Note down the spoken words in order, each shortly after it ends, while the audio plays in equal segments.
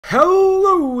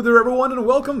Hello there everyone and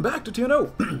welcome back to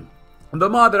TNO, the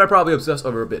mod that I probably obsess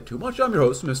over a bit too much. I'm your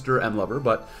host, Mr. M Lover,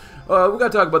 but we gotta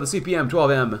talk about the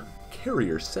CPM-12M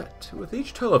carrier set, with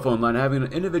each telephone line having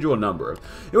an individual number.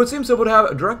 It would seem someone would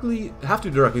have to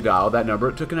directly dial that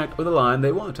number to connect with the line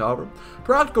they want. However,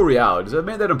 practical realities have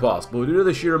made that impossible due to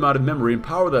the sheer amount of memory and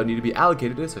power that need to be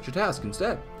allocated to such a task.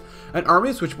 Instead, an army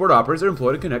of switchboard operators are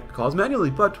employed to connect calls manually,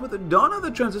 but with the dawn of the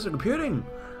transistor computing,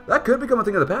 that could become a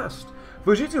thing of the past.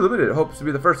 Fujitsu Limited hopes to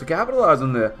be the first to capitalize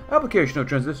on the application of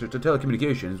transistors to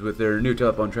telecommunications with their new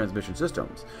telephone transmission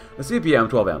systems, the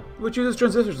CPM-12M, which uses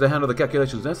transistors to handle the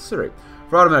calculations necessary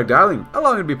for automatic dialing,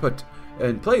 allowing it to be put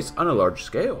in place on a large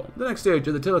scale. The next stage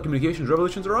of the telecommunications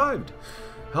revolution's arrived.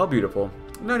 How beautiful.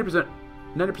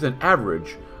 90%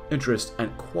 average interest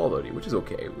and quality, which is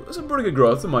okay. Some pretty good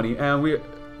growth, some money, and we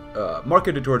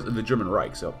marketed towards the German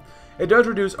Reich, so it does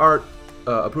reduce our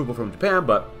approval from Japan,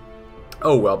 but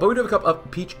oh well. But we do have a cup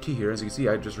of peach tea here. As you can see,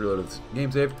 I just reloaded this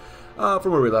game save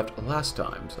from where we left last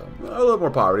time. So a little more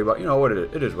poverty, but you know what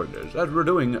it is what it is. As we're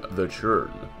doing the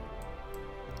churn.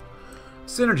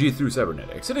 Synergy through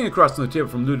cybernetics. Sitting across from the table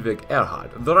from Ludwig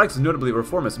Erhard, the Reich's notably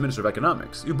reformist Minister of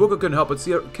Economics, Ibuka couldn't help but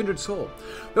see a kindred soul.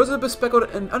 There was a bespectacled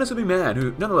and unassuming man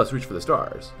who nonetheless reached for the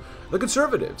stars. The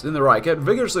conservatives in the Reich had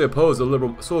vigorously opposed the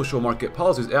liberal social market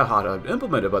policies Erhard had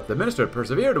implemented, but the minister had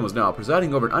persevered and was now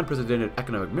presiding over an unprecedented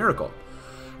economic miracle.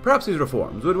 Perhaps these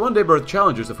reforms would one day birth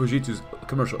challenges to Fujitsu's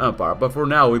commercial empire, but for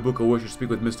now Ibuka wishes to speak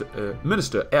with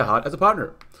Minister Erhard as a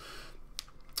partner.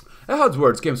 Erhard's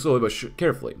words came slowly but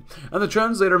carefully, and the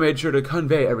translator made sure to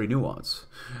convey every nuance.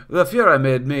 The Führer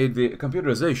made the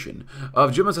computerization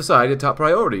of German society a top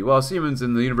priority, while Siemens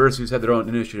and the universities had their own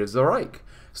initiatives. The Reich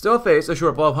still faced a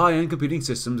shortfall of high-end computing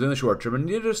systems in the short term and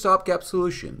needed a stopgap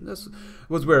solution. This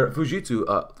was where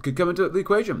Fujitsu could come into the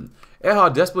equation.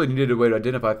 Erhard desperately needed a way to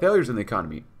identify failures in the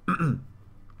economy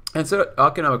and set up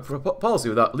economic policy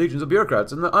without legions of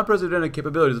bureaucrats, and the unprecedented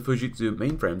capabilities of Fujitsu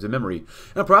mainframes and memory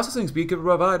and processing speed could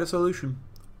provide a solution.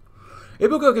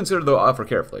 Ibuka considered the offer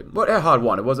carefully. What Erhard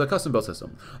wanted was a custom-built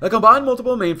system that combined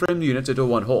multiple mainframe units into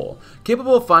one whole,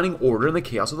 capable of finding order in the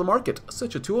chaos of the market.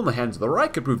 Such a tool in the hands of the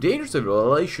Reich could prove dangerous if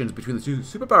relations between the two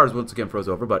superpowers once again froze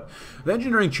over, but the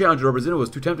engineering challenge represented was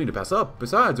too tempting to pass up.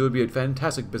 Besides, it would be a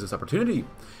fantastic business opportunity.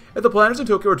 If the planners in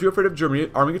Tokyo were too afraid of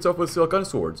Germany arming itself with silicon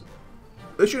swords,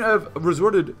 they shouldn't have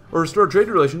resorted or restored trade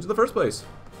relations in the first place.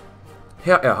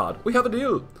 Herr Erhard, we have a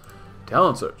deal.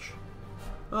 Talent search.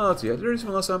 Oh, let's see. Did I do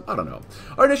something last time? I don't know.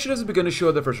 Our initiatives have begun to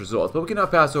show their first results, but we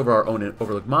cannot pass over our own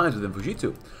overlooked minds within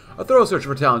Fujitsu. A thorough search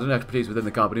for talent and expertise within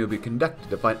the company will be conducted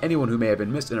to find anyone who may have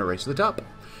been missed in a race to the top.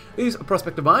 These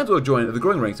prospective minds will join the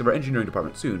growing ranks of our engineering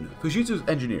department soon. Fujitsu's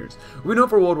engineers will be known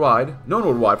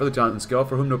worldwide for the talent and skill,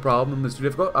 for whom no problem is too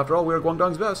difficult. After all, we are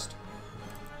Guangdong's best.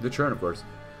 The churn, of course.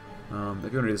 If you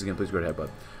want to read this again, please go ahead, bud.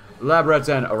 Lab rats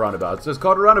and a roundabout. So it's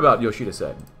called a roundabout, Yoshida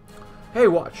said. Hey,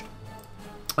 watched.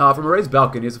 From a raised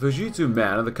balcony, as a Fujitsu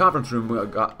man in the conference room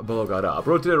below got up,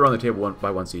 rotated around the table by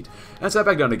one seat, and sat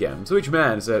back down again. So each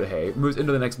man said, hey, moves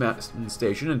into the next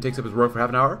station and takes up his work for half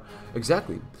an hour?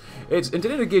 Exactly. It's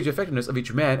intended to gauge the effectiveness of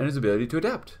each man and his ability to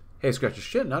adapt. Hey, scratch his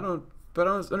chin. I don't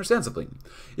understand something.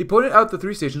 He pointed out the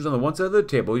three stations on the one side of the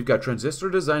table. You've got transistor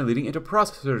design leading into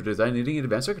processor design leading into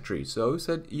advanced circuitry. So,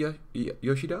 said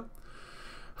Yoshida.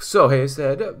 So, he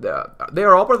said, they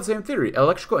are all part of the same theory,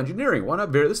 electrical engineering. Why not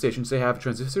vary the stations they have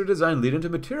transistor design lead into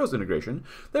materials integration?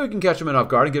 Then we can catch them in off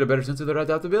guard and get a better sense of their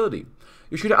adaptability.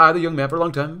 Yoshida eyed the young man for a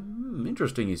long time.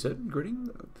 Interesting, he said,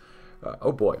 grinning.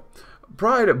 Oh boy.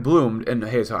 Pride bloomed in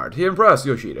Hei's heart. He impressed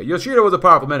Yoshida. Yoshida was a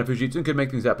powerful man at Fujitsu and could make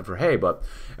things happen for Hei, but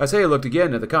as Hei looked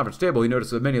again at the conference table, he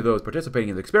noticed that many of those participating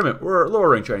in the experiment were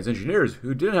lower-rank Chinese engineers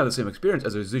who didn't have the same experience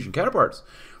as their Zushin counterparts.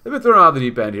 They've been thrown out of the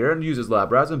deep end here and used as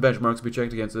lab rats and benchmarks to be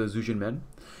checked against the Zushin men.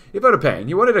 He felt a pain.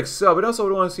 He wanted to excel, but also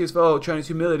would want to see his fellow Chinese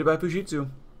humiliated by Fujitsu.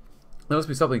 There must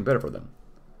be something better for them.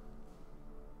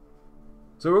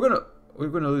 So we're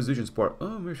gonna lose Zushin support.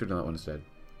 Oh, maybe we should have done that one instead.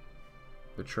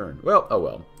 The churn. Well, oh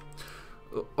well.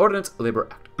 Ordnance Labor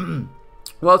Act.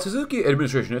 While the Suzuki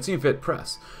administration had seen fit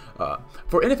press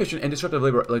for inefficient and disruptive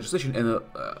labor legislation in the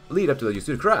lead up to the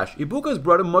Yasuda crash, Ibuka has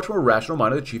brought a much more rational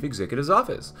mind to the chief executive's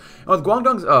office. And with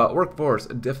Guangdong's workforce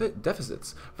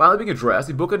deficits finally being addressed,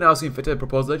 Ibuka now seems fit to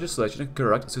propose legislation to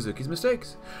correct Suzuki's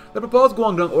mistakes. The proposed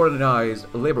Guangdong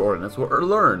Organized Labor Ordinance will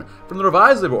learn from the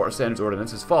revised Labor Standards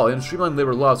Ordinance's folly and streamline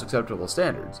labor laws to acceptable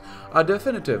standards. A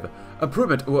definitive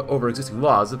improvement over existing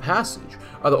laws, the passage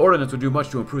of the ordinance would do much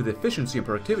to improve the efficiency and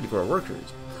productivity for our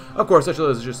workers. Of course, such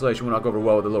legislation will not go over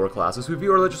well with the lower classes, who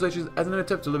view our legislation as an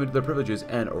attempt to limit their privileges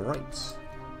and rights.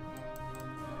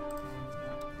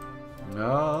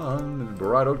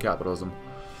 Bridled capitalism.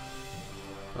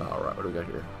 Alright, what do we got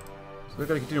here? So we're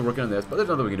going to continue working on this, but there's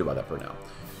nothing we can do about that for now.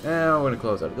 And we're going to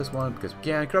close out of this one because we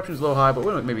can. Corruption's low high, but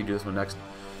we're going to maybe do this one next.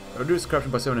 Reduce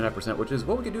corruption by 7.5%, which is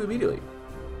what we can do immediately.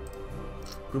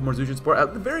 Group more Zushin support.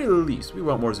 At the very least, we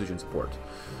want more Zushin support.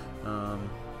 I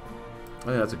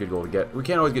think that's a good goal to get. We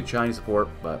can't always get Chinese support,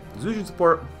 but Zushin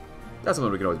support, that's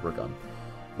something we can always work on.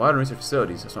 Modern research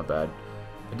facilities, that's not bad.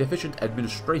 A deficient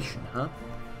administration, huh?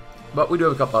 But we do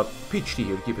have a cup of peach tea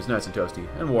here to keep us nice and toasty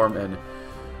and warm and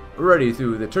ready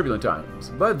through the turbulent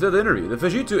times. But the interview. The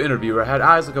Fujitsu interviewer had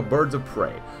eyes like a bird's of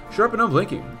prey, sharp and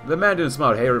unblinking. The man didn't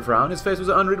smile at Hay or frown. His face was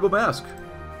an unreadable mask.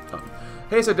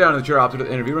 Hay sat down in the chair opposite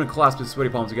the interviewer and clasped his sweaty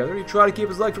palms together. He tried to keep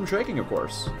his leg from shaking, of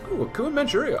course. Ooh, a coup in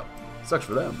Manchuria. Sucks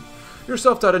for them. You're a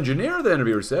self-taught engineer, the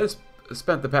interviewer said.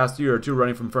 Spent the past year or two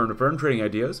running from firm to firm, trading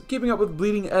ideas, keeping up with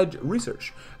bleeding-edge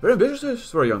research. Very ambitious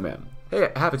for a young man. Hey,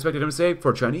 I half expected him to say,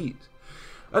 for Chinese.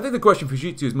 I think the question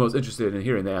Fujitsu is most interested in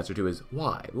hearing the answer to is,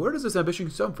 why? Where does this ambition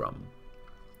come from?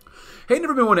 Hey,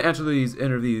 never been one to answer these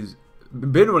interviews,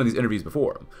 been to one of these interviews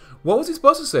before. What was he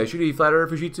supposed to say? Should he flatter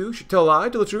Fujitsu? Should tell a lie?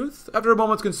 Tell the truth? After a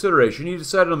moment's consideration, he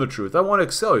decided on the truth. I want to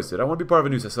excel, he said. I want to be part of a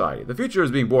new society. The future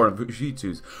is being born in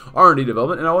Fujitsu's R&D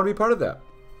development, and I want to be part of that.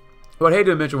 What Hay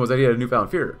didn't mention was that he had a newfound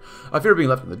fear. A fear of being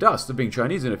left in the dust, of being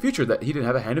Chinese in a future that he didn't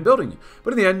have a hand in building.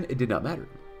 But in the end, it did not matter.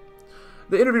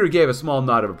 The interviewer gave a small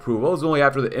nod of approval. It was only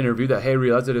after the interview that Hay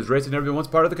realized that his race had never been once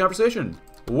part of the conversation.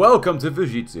 Welcome to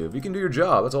Fujitsu. If you can do your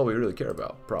job, that's all we really care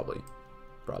about. Probably.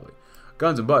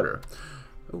 Guns and butter.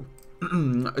 Ooh.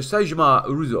 Saijima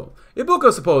Uruzo.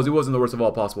 Ibuka supposed he was in the worst of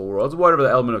all possible worlds. Whatever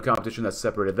the element of competition that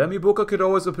separated them, Ibuka could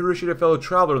always appreciate a fellow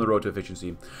traveler on the road to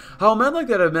efficiency. How a man like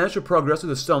that had managed to progress through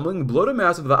the stumbling, bloated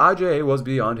mass of the IJA was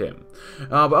beyond him.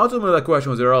 But ultimately that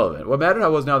question was irrelevant. What mattered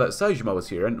was now that Saijima was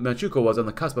here, and Manchukuo was on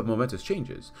the cusp of momentous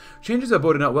changes. Changes that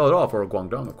boded not well at all for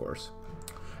Guangdong, of course.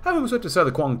 Having swept aside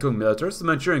the Guangdong militarists, the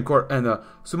Manchurian court, and the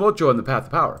Sumocho in the path to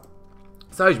power,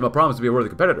 Saijima promised to be a worthy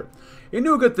competitor. He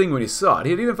knew a good thing when he saw it.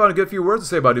 He had even found a good few words to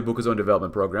say about Ibuka's own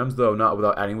development programs, though not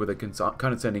without adding with a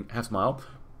condescending half-smile.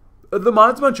 The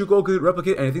minds of Manchukuo could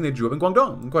replicate anything they drew up in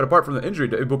Guangdong, quite apart from the injury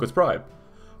to Ibuka's pride.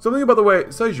 Something about the way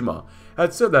Saijima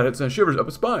had said that had sent shivers up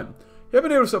his spine. He had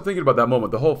been able to stop thinking about that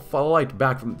moment, the whole flight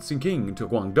back from Sinking to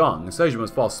Guangdong,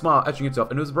 Saijima's false smile etching itself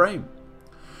into his brain.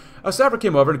 A staffer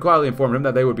came over and quietly informed him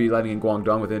that they would be landing in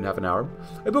Guangdong within half an hour.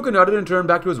 Ibuka nodded and turned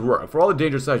back to his work. For all the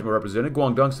danger Saijima represented,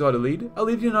 Guangdong still had a lead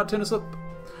he did not tend to slip.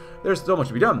 There's still much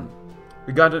to be done.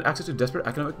 We got access to desperate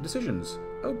economic decisions.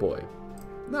 Oh boy.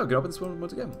 Now get up with this one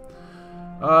once again.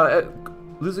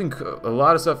 Losing a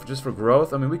lot of stuff just for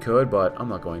growth. I mean, we could, but I'm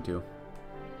not going to.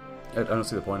 I don't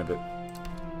see the point of it.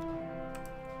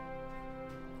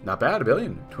 Not bad, $1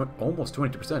 billion. Almost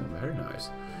 22%. Very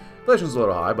nice. Inflation's a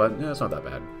little high, but yeah, it's not that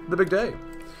bad. The big day.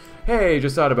 Hey,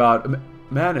 just thought about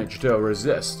managed to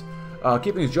resist.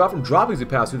 Keeping his jaw from dropping as he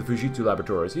passed through the Fujitsu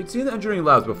laboratories. He'd seen the engineering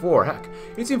labs before. Heck,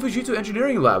 he'd seen Fujitsu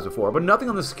engineering labs before, but nothing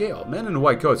on the scale. Men in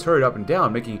white coats hurried up and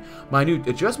down, making minute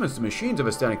adjustments to machines of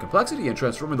astounding complexity and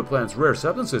transforming the plant's rare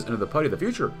substances into the putty of the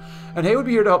future. And Hay would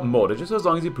be here to help mold it just as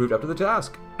long as he proved up to the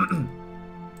task.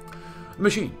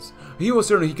 Machines. He was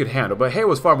certain he could handle, but Hay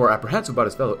was far more apprehensive about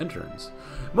his fellow interns.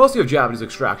 Mostly of Japanese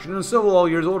extraction, and several all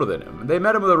years older than him. They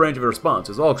met him with a range of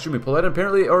responses, all extremely polite and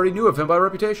apparently already knew of him by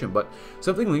reputation, but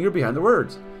something lingered behind the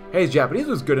words. Hay's Japanese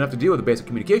was good enough to deal with the basic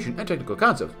communication and technical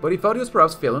concepts, but he felt he was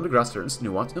perhaps failing to grasp certain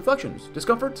nuanced inflections.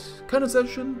 Discomfort?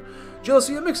 Condescension?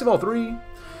 Jealousy? A mix of all three?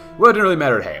 Well, it didn't really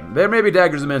matter to him. There may be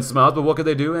daggers in men's smiles, but what could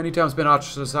they do? Any time spent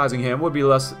ostracizing him would be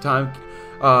less time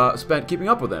spent keeping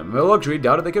up with him. A luxury he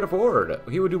doubted they could afford.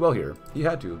 He would do well here. He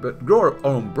had to, but grow our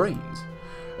own brains.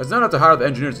 It's not enough to hire the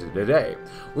engineers of today.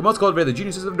 We must cultivate the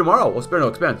geniuses of tomorrow. We'll spare no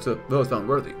expense to those found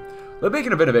worthy. The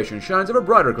beacon of innovation shines ever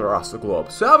brighter across the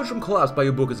globe, salvaged from collapse by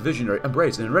Ibuka's visionary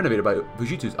embrace and renovated by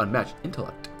Fujitsu's unmatched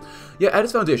intellect. Yet at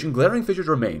its foundation, glaring fissures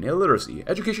remain: illiteracy,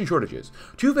 education shortages,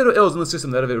 two fatal ills in the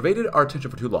system that have evaded our attention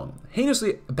for too long,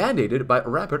 heinously band-aided by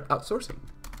rapid outsourcing.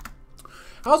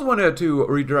 How's one to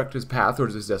redirect his path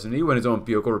towards his destiny when his own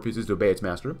vehicle refuses to obey its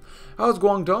master? How's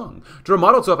Guangdong to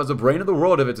remodel itself as the brain of the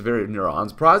world of its very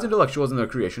neurons, prized intellectuals and their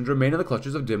creations remain in the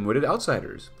clutches of dim-witted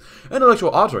outsiders?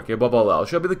 Intellectual autarky, above all else,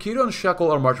 shall be the key to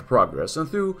unshackle our march of progress, and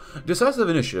through decisive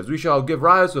initiatives we shall give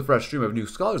rise to a fresh stream of new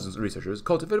scholars and researchers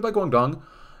cultivated by Guangdong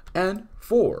and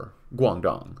for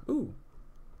Guangdong. Ooh.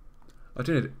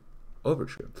 Attended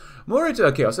overture.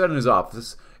 Morita Chaos sat in his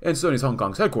office in Sony's Hong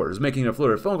Kong's headquarters, making a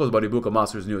flurry of phone calls about Ibuka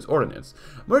Masaru's newest ordinance.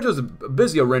 Morita was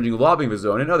busy arranging lobbying of his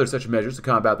own and other such measures to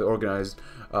combat the organized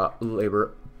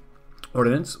labor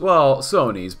Ordinance? Well,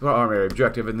 Sony's primary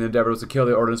objective in the endeavor was to kill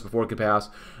the ordinance before it could pass.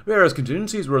 Various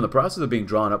contingencies were in the process of being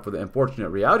drawn up for the unfortunate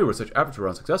reality where such efforts were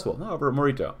unsuccessful. However,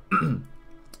 Morita,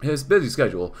 his busy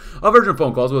schedule of urgent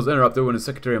phone calls was interrupted when his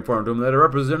secretary informed him that a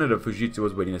representative of Fujitsu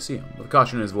was waiting to see him. With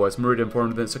caution in his voice, Morita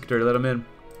informed the secretary to let him in.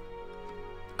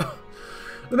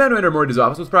 The man who entered Morita's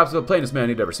office was perhaps the plainest man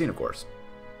he'd ever seen, of course.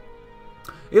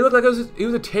 He looked like he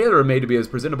was a tailor made to be as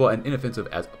presentable and inoffensive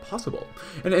as possible.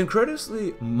 In an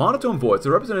incredulously monotone voice,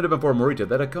 the representative informed Morita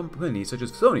that a company such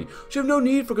as Sony should have no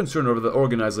need for concern over the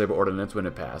organized labor ordinance when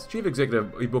it passed. Chief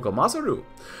Executive Ibuka Masaru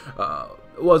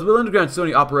was willing to grant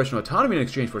Sony operational autonomy in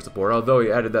exchange for support, although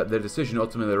he added that the decision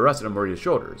ultimately rested on Morita's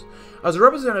shoulders. As the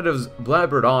representatives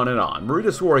blabbered on and on,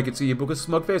 Morita swore he could see Ibuka's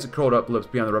smug face and curled up lips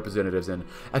beyond the representatives, and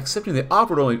accepting the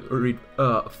offer would only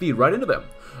feed right into them.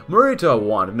 Morita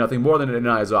wanted nothing more than to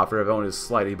deny his offer of owning his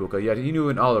slight Ibuka, yet he knew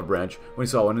an olive branch when he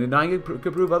saw one, and denying it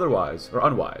could prove otherwise, or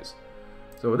unwise.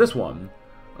 So with this one,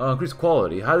 increased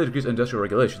quality, highly decreased industrial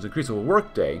regulations, increase of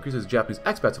workday, increases Japanese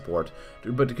expat support,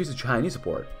 but decreases Chinese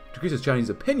support, decreases Chinese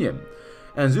opinion,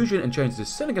 and Zushin and Chinese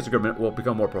dissent against the government will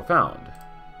become more profound.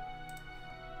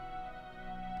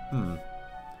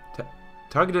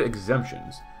 Targeted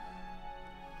exemptions.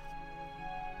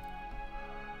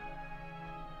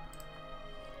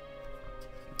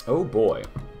 Oh boy.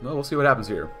 Well, we'll see what happens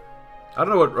here. I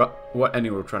don't know what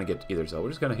ending we're trying to get either, so we're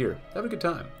just kind of here. Having a good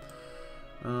time.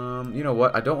 You know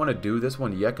what? I don't want to do this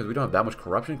one yet because we don't have that much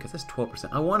corruption, because that's 12%.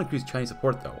 I want to increase Chinese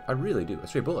support, though. I really do. A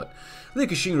straight bullet. Lee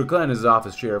Kishing reclined in his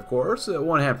office chair, of course.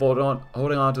 One hand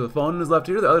holding on to the phone in his left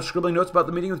ear, the other scribbling notes about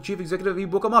the meeting with Chief Executive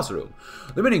Ibuka Masaru.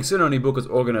 The meeting centered on Ibuka's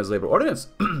organized labor ordinance.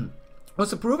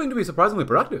 Was proving to be surprisingly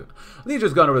productive. Lee had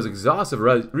just gone over his exhaustive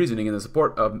reasoning in the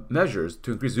support of measures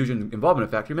to increase Zushin involvement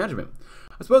in factory management.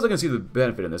 I suppose I can see the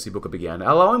benefit in this, Ibuka began.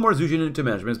 Allowing more Zushin into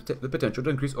management has the potential to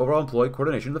increase overall employee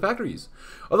coordination in the factories.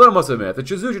 Although I must admit that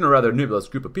Zushin are a rather nebulous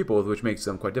group of people, which makes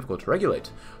them quite difficult to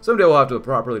regulate. Someday we'll have to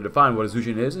properly define what a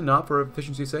Zushin is, and not for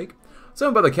efficiency's sake.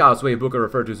 Something about the callous way Ibuka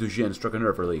referred to Zushin struck a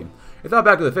nerve for Lee. He thought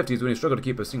back to the 50s when he struggled to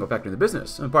keep a single factory in the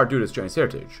business, in part due to his Chinese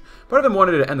heritage. Part of him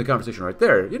wanted to end the conversation right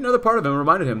there, yet another part of him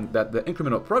reminded him that the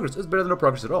incremental progress is better than no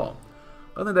progress at all.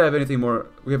 I don't think they have anything more.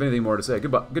 We have anything more to say.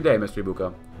 Goodbye. Good day, Mr.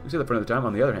 Ibuka. We say that front of the time.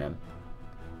 On the other hand,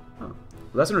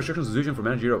 lessen restrictions to Zushin for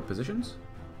managerial positions,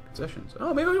 concessions.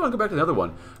 Oh, maybe we want to go back to the other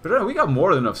one. But I don't know, we got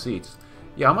more than enough seats.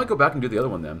 Yeah, I might go back and do the other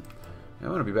one then. I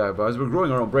want to be bad guys. We're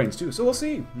growing our own brains too, so we'll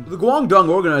see. The Guangdong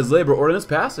Organized Labor Ordinance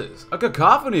passes. A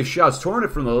cacophony of shouts torn it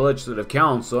from the Legislative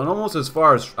Council and almost as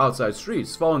far as outside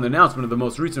streets, following the announcement of the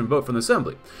most recent vote from the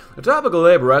Assembly. The topic of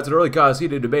labor rights had already caused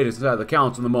heated debate inside the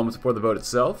Council in the moments before the vote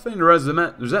itself, and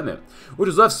resentment, which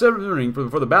was left simmering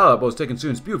before the ballot was taken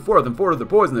soon spewed forth and poured their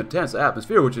poison in the tense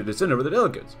atmosphere which had descended over the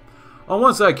delegates. On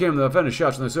one side came the offended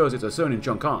shouts from the associates of Sony and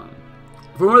Chongkong.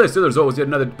 From where they stood, the result was yet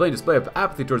another plain display of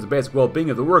apathy towards the basic well-being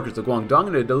of the workers of Guangdong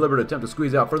and a deliberate attempt to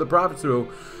squeeze out further profits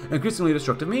through increasingly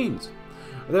destructive means.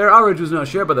 Their outrage was not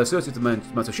shared by the associates of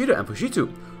Matsushita and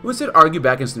Fujitsu, who instead argued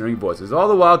back in sneering voices. All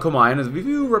the while, Komai and his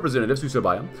few representatives who stood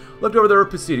by him looked over their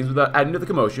proceedings without adding to the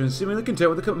commotion, seemingly content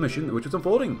with the commission which was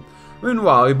unfolding.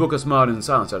 Meanwhile, Ibuka smiled in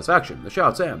silent satisfaction. The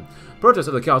shouts and protests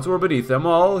of the council were beneath them,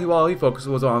 all while he focused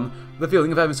was on the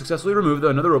feeling of having successfully removed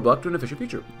another roadblock to an efficient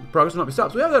future. Progress will not be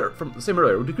stopped. So we have that from the same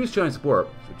earlier. We decreased Chinese support,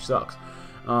 which sucks.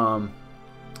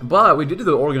 But we did do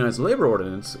the organized labor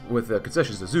ordinance with the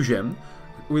concessions to Zushin.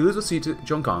 We lose a seat to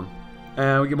Chongkong,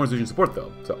 and we get more Zushin support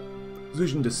though. So,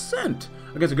 Zushin dissent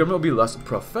against the government will be less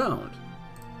profound.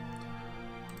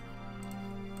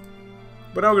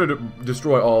 But now we're going to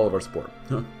destroy all of our support.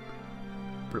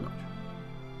 Pretty much.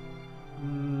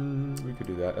 We could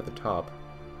do that at the top.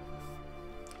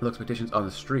 Low expectations on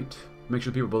the street. Make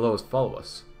sure the people below us follow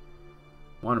us.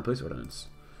 Modern police ordinance.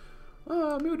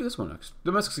 Maybe we'll do this one next.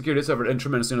 Domestic security has suffered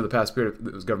tremendously under the past period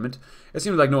of this government. It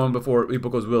seems like no one before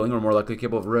Ibuka was willing or more likely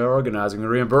capable of reorganizing and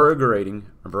reinvigorating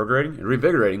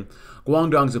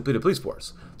Guangdong's depleted police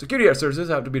force. Security services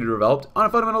have to be developed on a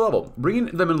fundamental level, bringing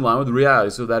them in line with reality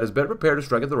so that it is better prepared to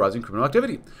strike at the rising criminal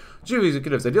activity. Chief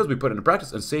Executive's ideals will be put into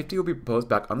practice and safety will be posed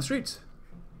back on the streets.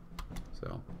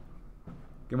 So,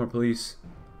 get more police.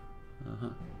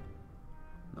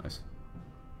 Nice.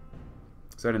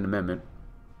 Exciting amendment.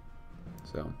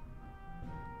 So,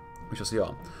 we shall see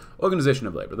all. Organization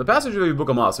of labor. The passage of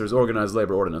Ibuka Masaru's organized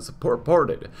labor ordinance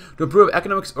purported to improve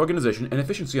economic organization and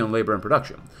efficiency on labor and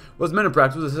production, was meant in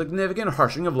practice with a significant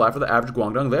harshening of life for the average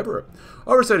Guangdong laborer.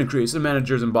 Oversight increased, and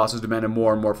managers and bosses demanded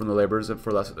more and more from the laborers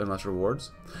for less and less rewards.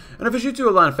 In a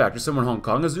Fujitsu line factory somewhere in Hong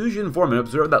Kong, a Zhujian informant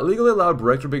observed that legally allowed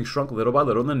breaks were being shrunk little by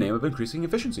little in the name of increasing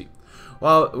efficiency.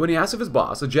 When he asked of his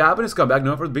boss, a Japanese scumbag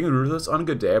known for being ruthless on a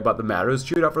good day about the matter, was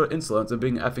chewed out for insolence and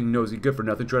being effing nosy good for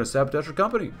nothing trying to sabotage her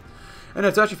company. In a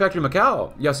Hitachi factory in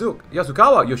Macau,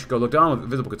 Yasukawa Yoshiko looked on with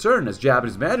visible concern as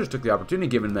Japanese managers took the opportunity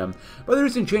given them by the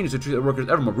recent changes to treat their workers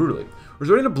ever more brutally,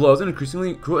 resorting to blows and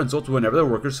increasingly cruel insults whenever their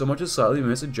workers so much as slightly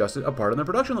misadjusted a part of their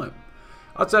production line.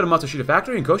 Outside of Matsushita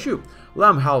factory in Koshu,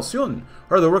 Lam Hao-seun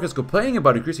heard the workers complaining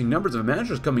about increasing numbers of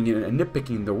managers coming in and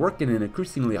nitpicking their work in an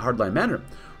increasingly hardline manner.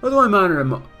 Although only minor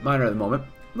at the moment,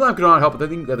 Lam could not help but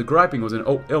think that the griping was an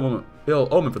ill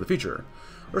omen for the future.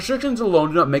 Restrictions alone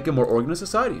do not make a more organized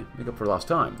society, make up for lost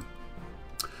time.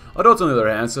 Adults, on the other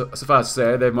hand, suffice to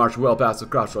say, they've marched well past the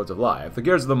crossroads of life. The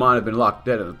gears of the mind have been locked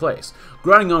dead in place,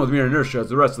 grinding on with mere inertia as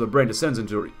the rest of the brain descends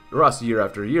into rust year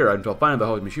after year until finally the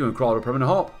whole machine crawls to a permanent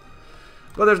halt.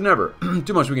 But there's never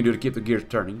too much we can do to keep the gears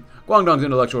turning. Guangdong's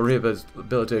intellectual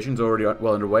rehabilitation is already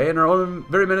well underway, and our own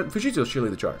very minute Fujitsu shall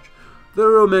lead the charge.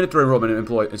 There are mandatory enrollment in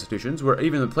employee institutions where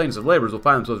even the plainest of laborers will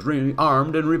find themselves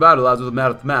rearmed and revitalized with a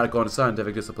mathematical and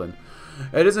scientific discipline.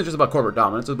 It isn't just about corporate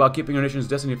dominance, it's about keeping our nation's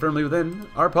destiny firmly within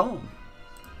our palm.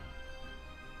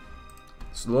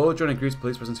 Slowly trying to increase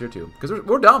police presence here too. Because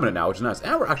we're dominant now, which is nice.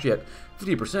 And we're actually at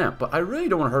 50%, but I really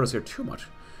don't want to hurt us here too much.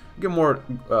 Get more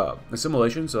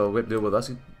assimilation, so we have to deal with less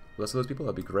of those people,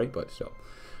 that'd be great, but still.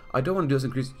 I don't want to do this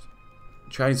increase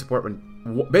Chinese support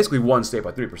when basically one state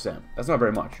by 3%. That's not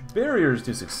very much. Barriers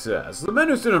to success. The men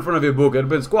who stood in front of Ibuka had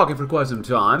been squawking for quite some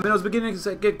time, and it was beginning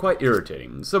to get quite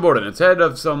irritating. Subordinates, head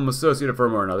of some associated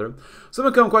firm or another, some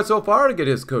had come quite so far to get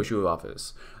his Koshu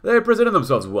office. They presented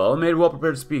themselves well and made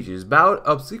well-prepared speeches, bowed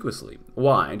obsequiously,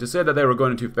 whined to say that they were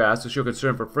going too fast, to show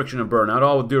concern for friction and burnout,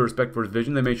 all with due respect for his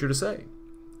vision they made sure to say.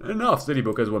 Enough, said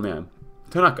Ibuka as one man.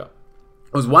 Tanaka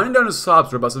was winding down his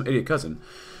sobs about some idiot cousin.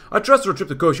 I trust our trip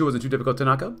to Koshu wasn't too difficult,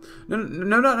 Tanaka. No,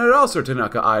 not at all, Sir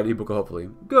Tanaka eyed Ibuka hopefully.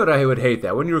 Good, I would hate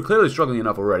that. When you were clearly struggling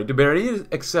enough already to bear any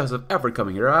excessive effort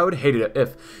coming here, I would hate it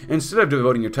if, instead of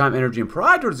devoting your time, energy, and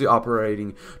pride towards the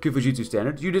operating to Fujitsu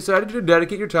standards, you decided to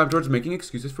dedicate your time towards making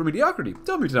excuses for mediocrity.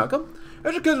 Tell me, Tanaka,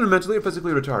 is your cousin mentally or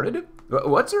physically retarded?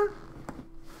 What, sir?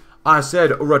 I said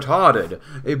retarded.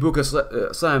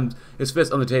 Ibuka slammed his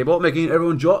fist on the table, making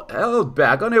everyone held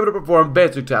back, unable to perform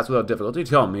basic tasks without difficulty.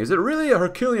 Tell me, is it really a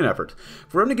Herculean effort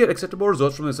for him to get acceptable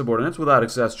results from his subordinates without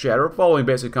excess chatter, following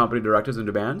basic company directives and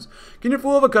demands? Can your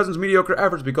fool of a cousin's mediocre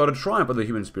efforts be called a triumph of the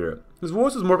human spirit? His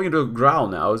voice was morphing into a growl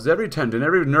now, as every tendon,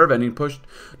 every nerve ending pushed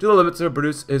to the limits to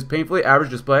produce his painfully average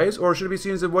displays, or should it be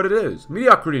seen as what it is?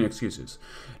 Mediocrity and excuses.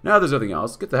 Now there's nothing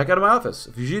else. Get the heck out of my office.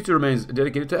 Fujitsu remains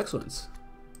dedicated to excellence.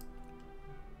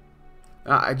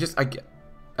 I just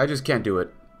can't do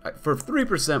it. For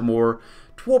 3% more,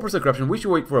 12% corruption, we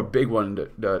should wait for a big one to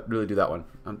really do that one.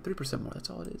 3% more, that's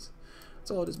all it is.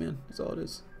 That's all it is, man. That's all it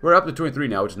is. We're up to 23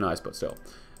 now, which is nice, but still.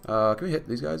 Can we hit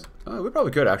these guys? We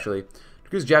probably could, actually.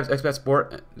 Decrease Jab's expat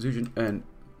support, Yakuza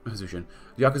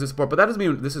support, but that doesn't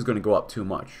mean this is going to go up too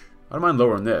much. I don't mind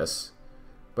lowering this,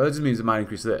 but that just means it might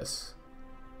increase this.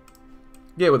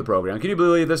 Get with the program. Can you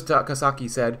believe this, Takasaki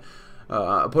said?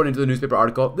 According to the newspaper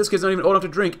article, this kid's not even old enough to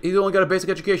drink, he's only got a basic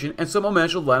education, and somehow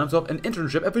managed to land himself an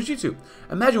internship at Fujitsu.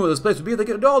 Imagine what this place would be if they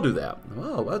could all do that.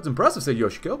 Wow, that's impressive, said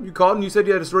Yoshiko. You called and you said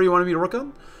you had a story you wanted me to work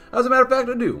on? As a matter of fact,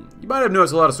 I do. You might have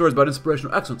noticed a lot of stories about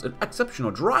inspirational excellence and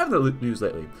exceptional drive in the news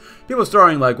lately. People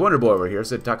starring like Wonder Boy over here,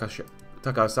 said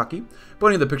Takasaki,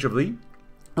 pointing at the picture of Lee.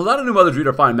 A lot of new mothers read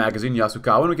our fine magazine,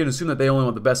 Yasukawa, and we can assume that they only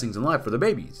want the best things in life for their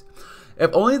babies.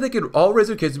 If only they could all raise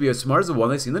their kids to be as smart as the one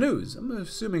they see in the news. I'm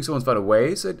assuming someone's found a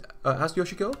way, asked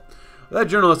Yoshiko. That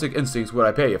journalistic instinct's what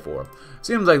I pay you for.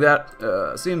 Seems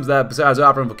that besides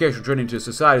offering vocational training to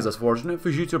societies less fortunate,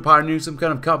 Fujitsu are pioneering some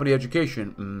kind of company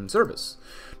education service.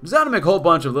 Designed to make a whole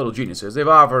bunch of little geniuses, they've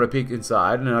offered a peek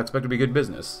inside, and I expect to be good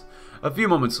business. A few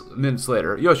minutes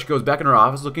later, Yoshiko's back in her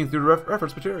office looking through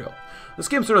reference material. The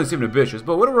scheme certainly seemed ambitious,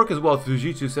 but would it work as well as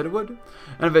Fujitsu said it would?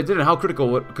 And if it didn't, how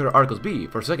critical could her articles be?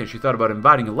 For a second, she thought about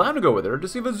inviting Lam to go with her to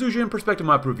see if a Zhujian perspective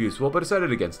might prove useful, but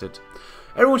decided against it.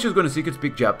 Everyone she was going to see could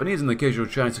speak Japanese, and the occasional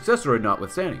Chinese success story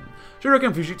notwithstanding. She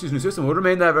reckoned Fujitsu's new system would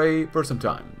remain that way for some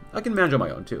time. I can manage on my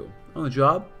own, too. On the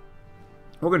job?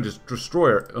 We're going to just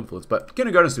destroy our influence, but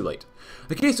kindergarten is too late.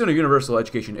 The keystone of universal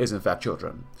education is, in fact,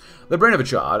 children. The brain of a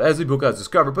child, as Ibuka has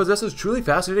discovered, possesses truly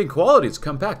fascinating qualities,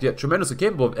 compact yet tremendously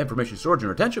capable of information storage and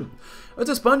retention. It's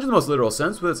a sponge in the most literal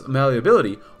sense, with its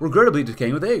malleability regrettably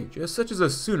decaying with age. As such as the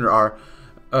sooner our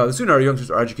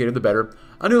youngsters are educated, the better.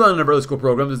 A new line of early school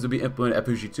programs is to be implemented at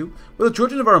Fujitsu, where the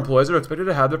children of our employees are expected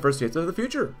to have their first taste of the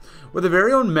future, where the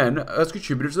very own men as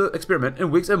contributors to the experiment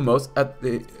in weeks at most at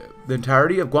the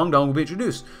entirety of Guangdong will be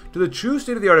introduced to the true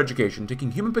state-of-the-art education,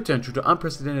 taking human potential to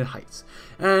unprecedented heights.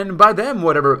 And by them,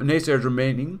 whatever naysayers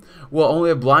remaining will only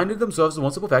have blinded themselves to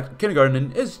one simple fact: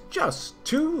 kindergarten is just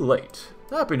too late.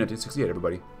 Happy 1968,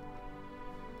 everybody.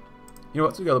 You know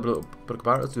what? So we got a little bit of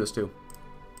power. Let's do this too.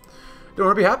 Don't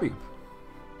worry, be happy.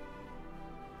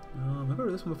 Have I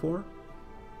heard this one before?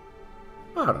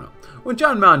 I don't know. When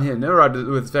John Manhin arrived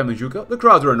with his family Juka, the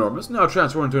crowds were enormous, now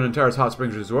transformed into an entire hot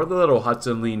springs resort. The little huts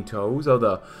and lean-tos of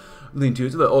the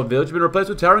old village had been replaced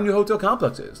with towering new hotel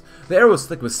complexes. The air was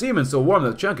thick with steam and so warm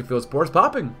that Chan could feel his pores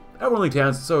popping. Everyone linked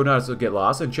hands so not to get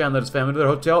lost, and Chan led his family to their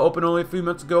hotel, opened only a few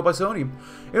months ago by Sony.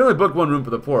 It only booked one room for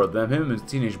the four of them, him, his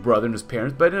teenage brother, and his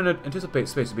parents, but didn't anticipate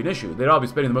space to be an issue. They'd all be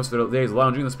spending the most of their days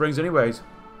lounging in the springs anyways.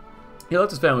 He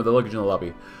left his family with the luggage in the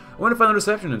lobby. I went to find the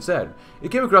reception instead. He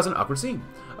came across an awkward scene.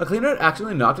 A cleaner had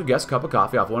accidentally knocked a guest's cup of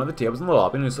coffee off one of the tables in the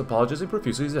lobby and was apologizing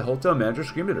profusely as the hotel manager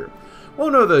screamed at her.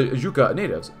 One of the Ijuka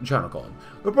natives, China called.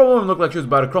 The poor woman looked like she was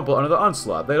about to crumple under the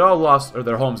onslaught. They'd all lost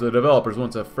their homes to the developers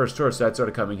once the first tourist site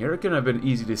started coming here. It couldn't have been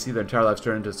easy to see their entire lives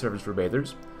turn into servants for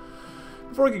bathers.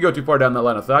 Before he could go too far down that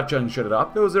line of thought, Chung shut it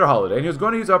off. It was their holiday, and he was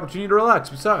going to use the opportunity to relax.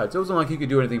 Besides, it wasn't like he could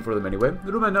do anything for them anyway.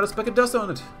 The room had not a speck of dust on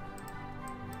it.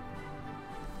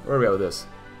 Where are we at with this?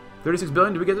 36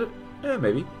 billion? Did we get it? Eh,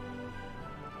 maybe.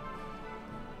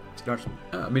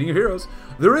 Meeting your heroes.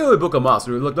 The real Ibuka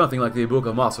Masaru looked nothing like the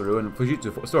Ibuka Masaru in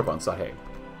Fujitsu storefront Sahe.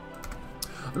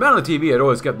 The man on the TV had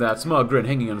always kept that smug grin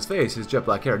hanging on his face. His jet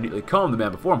black hair neatly combed. The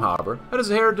man before him, however, had his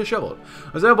hair disheveled,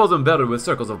 his elbows embedded with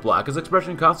circles of black, his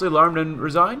expression constantly alarmed and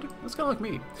resigned. That's kind of like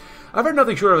me. I've heard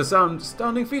nothing short of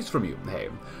astounding feats from you. Hey,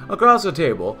 across the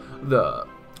table, the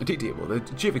tea table, the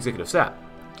chief executive sat,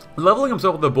 leveling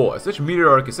himself with the boy. Such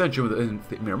meteoric ascension within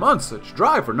mere months, such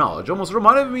drive for knowledge, almost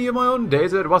reminded me of my own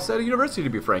days at Waseda University, to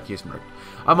be frank, he smirked.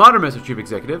 I'm honored, Mr. Chief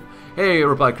Executive. Hey,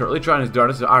 replied curtly, trying his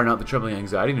darndest to iron out the trembling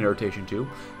anxiety and irritation, too.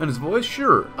 And his voice,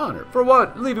 sure, honored. For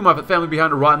what? Leaving my family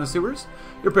behind to rot in the sewers?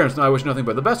 Your parents and I wish nothing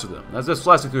but the best of them. As if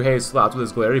slicing through Hayes' slouch with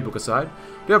his glare, Ibuka sighed.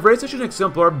 To have raised such an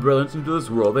exemplar of brilliance into this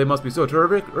world, they must be so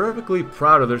terrifically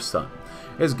proud of their son.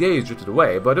 His gaze drifted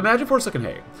away, but imagine for a second,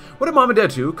 hey, what if Mom and Dad,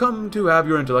 too, come to have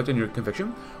your intellect and your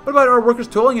conviction? What about our workers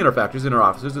toiling in our factories and our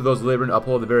offices, or those laboring to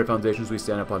uphold the very foundations we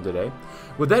stand upon today?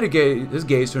 With that, his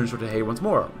gaze turned toward Hay once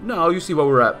more. Now, you see what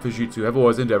we're at, Fujitsu, have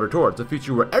always endeavored towards, a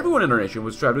future where everyone in our nation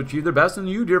would strive to achieve their best, and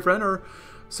you, dear friend, are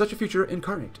such a future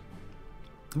incarnate.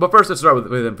 But first, let's start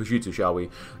with Fujitsu, shall we?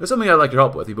 There's something I'd like your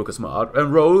help with, Ibuka smiled,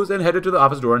 and rose and headed to the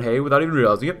office door, and Hay, without even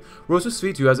realizing it, rose to his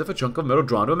feet too, as if a chunk of metal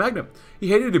drawn to a magnet. He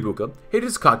hated Ibuka, hated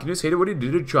his cockiness, hated what he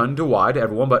did to Chun, to Wai, to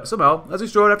everyone, but somehow, as he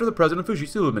strode after the president of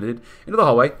Fujitsu Limited into the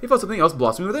hallway, he felt something else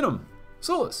blossoming within him.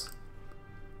 Solace.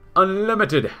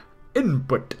 Unlimited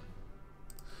input.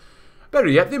 Better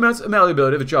yet, the immense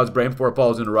malleability of a child's brain before it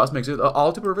falls into rust makes it an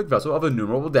all-too-perfect vessel of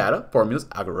innumerable data, formulas,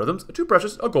 algorithms, too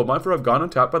precious a goldmine for have gone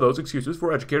untapped by those excuses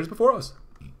for educators before us.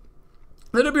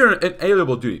 Let it be an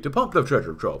inalienable duty to pump the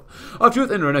treasure trove of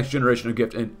truth into our next generation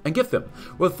and gift them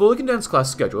with fully condensed class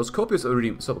schedules, copious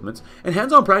reading supplements, and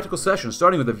hands-on practical sessions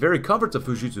starting with the very comforts of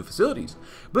Fujitsu facilities.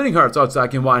 Bleeding hearts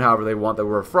outside can whine however they want that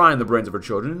we're frying the brains of our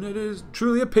children. It is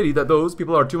truly a pity that those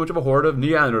people are too much of a horde of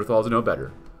Neanderthals to know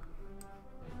better.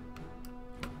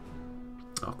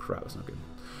 Oh crap, that's not good.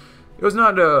 It was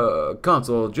not a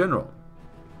consul general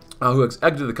who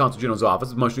exited the consul general's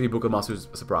office, much to Ibuka Masuru's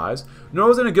surprise, nor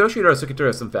was a negotiator or secretary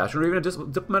of some fashion, or even a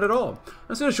diplomat at all.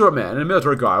 Instead, a short man in a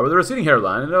military garb with a receding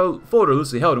hairline and a folder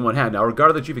loosely held in one hand now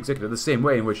regarded the chief executive the same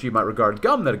way in which he might regard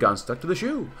gum that had gotten stuck to the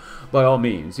shoe. By all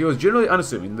means, he was generally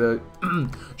unassuming, the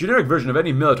generic version of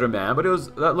any military man, but it was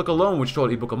that look alone which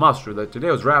told Ibuka Masaru that today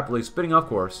was rapidly spinning off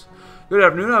course. Good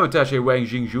afternoon, I'm Attaché Wang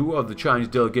Jingzhu of the Chinese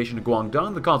delegation to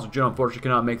Guangdong. The consul general unfortunately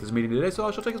cannot make this meeting today, so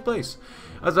I shall take his place,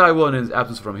 as I will in his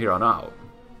absence from here on out.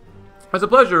 It's a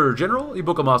pleasure, General.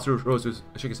 Ibuka Masaru rose to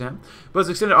shake his hand, but his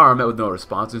extended arm met with no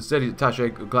response. Instead,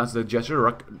 Attaché glanced at the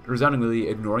gesture, resoundingly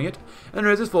ignoring it, and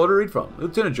raised his folder to read from.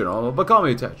 Lieutenant General, but call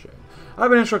me Attaché. I've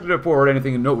been instructed to forward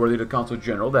anything noteworthy to Consul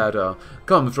General that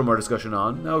comes from our discussion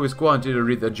on. Now he's quantity to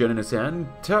read the agenda in his hand.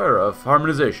 Tariff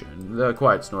harmonization. The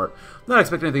quiet snort. Not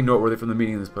expect anything noteworthy from the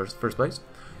meeting in this first place.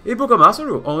 Ibuka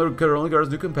Masaru could only guard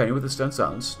his new companion with a stunned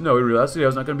silence. No, he realized today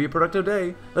was not going to be a productive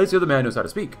day. At least the other man knows how to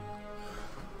speak.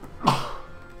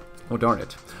 Oh, darn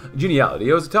it. Geniality.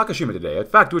 It was Takashima today, a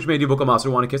fact which made Ibuka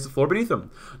Masaru want to kiss the floor beneath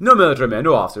him. No military men,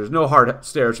 no officers, no hard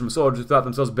stares from soldiers who thought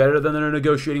themselves better than their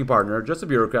negotiating partner, just a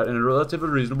bureaucrat and a relatively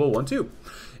reasonable one, too.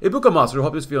 Ibuka Masaru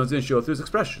hoped his feelings didn't show through his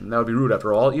expression. That would be rude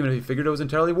after all, even if he figured it was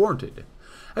entirely warranted.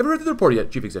 Have you read the report yet,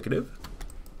 Chief Executive?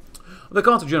 The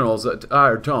Consul General's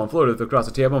tired tone floated across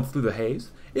the table and through the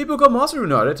haze. Ibuka Masaru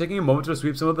nodded, taking a moment to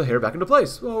sweep some of the hair back into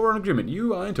place. Well, we're in agreement.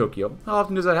 You, I, and Tokyo. How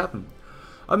often does that happen?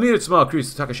 A muted smile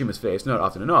creased Takashima's face. Not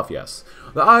often enough, yes.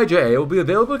 The IJA will be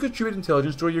available to contribute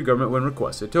intelligence toward your government when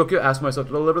requested. Tokyo asked myself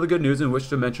to deliver the good news and wished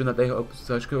to mention that they hope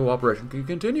such cooperation can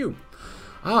continue.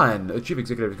 And the Chief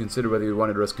Executive considered whether he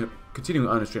wanted to risk continuing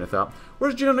on his train of thought.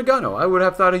 Where's Gino Nagano? I would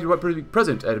have thought he would be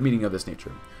present at a meeting of this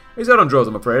nature. He's out on drills,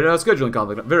 I'm afraid. Scheduling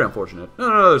conflict. Very unfortunate.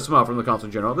 Another smile from the Consul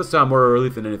General. This time more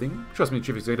relief than anything. Trust me,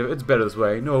 Chief Executive, it's better this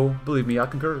way. No, believe me, I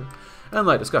concur. And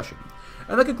light discussion.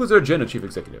 And that concludes our agenda, Chief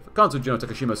Executive. Consul General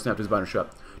Takashima snapped his binder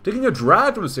shut. Taking a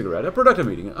drag from a cigarette, a productive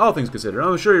meeting. All things considered.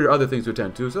 I'm sure you have other things to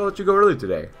attend to, so I'll let you go early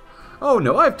today. Oh,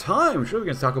 no, I have time. Sure, we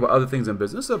can talk about other things in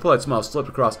business. A polite smile slipped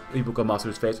across Ibuka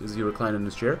Masaru's face as he reclined in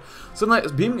his chair. Sunlight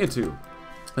is beaming into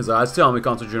his eyes. Tell me,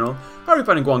 Consul General, how are you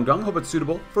finding Guangdong? Hope it's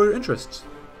suitable for your interests.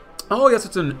 Oh, yes,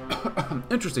 it's an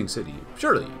interesting city.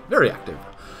 Surely. Very active.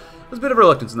 There's a bit of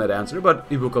reluctance in that answer, but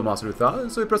Ibuka Masaru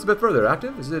thought, so he pressed a bit further.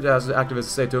 Active? Is it as active as,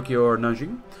 say, Tokyo or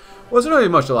Nanjing? Well, there's not really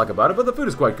much to like about it, but the food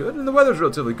is quite good, and the weather's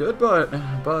relatively good, but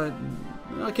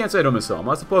I can't say I don't miss home.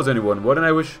 I suppose anyone would, and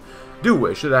I do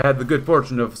wish that I had the good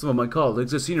fortune of some of my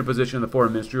colleagues. A senior position in the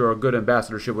foreign ministry or a good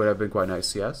ambassadorship would have been quite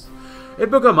nice, yes.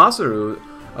 Ibuka Masaru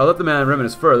let the man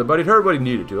reminisce further, but he'd heard what he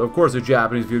needed to. Of course, the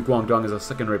Japanese viewed Guangdong as a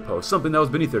second-rate post, something that was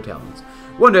beneath their talents.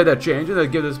 One day that changed, and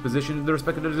they'd give this position the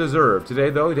respect that it deserved. Today,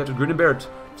 though, he'd have to grin and bear it.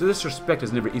 So this respect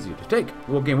is never easy to take.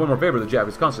 We'll gain one more favor of the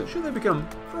Japanese consulate should they become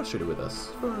frustrated with us,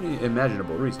 for any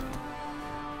imaginable reason.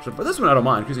 So for this one, I don't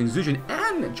mind increasing Zujin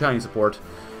and Chinese support.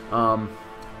 For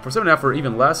 7.5 or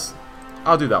even less,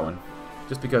 I'll do that one.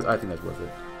 Just because I think that's worth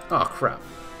it. Oh, crap.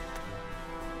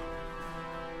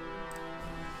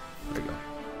 There you go.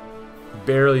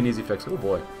 Barely an easy fix. Oh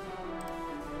boy.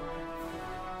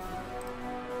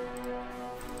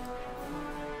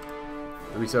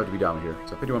 We still have to be down here.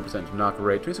 So 51% not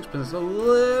great. 26% is a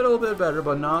little bit better,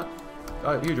 but not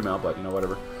a huge amount, but you know,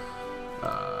 whatever.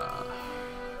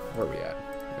 Where are we at?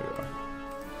 There we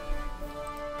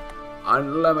are.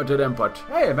 Unlimited input.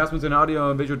 Hey, advancements in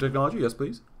audio and visual technology. Yes,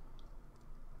 please.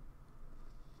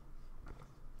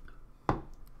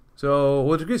 So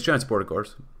we'll decrease China support, of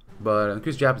course. But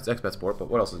increased Japanese expat support, but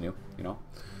what else is new, you know?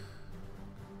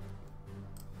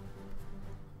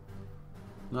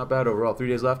 Not bad overall. 3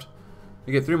 days left.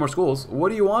 You get 3 more schools. What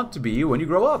do you want to be when you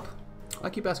grow up?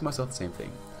 I keep asking myself the same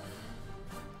thing.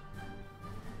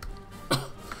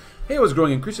 He was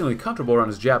growing increasingly comfortable around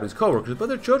his Japanese co-workers, but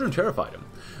their children terrified him.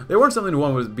 They weren't something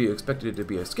one would be expected to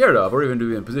be scared of, or even to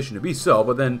be in a position to be so,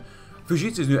 but then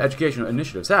Fujitsu's new educational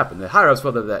initiatives happened. The higher-ups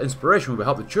felt that inspiration would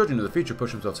help the children of the future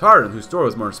push themselves harder, and whose story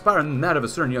was more inspiring than that of a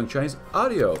certain young Chinese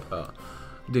audio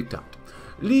dictat.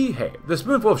 Li Hei, the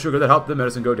spoonful of sugar that helped the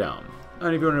medicine go down.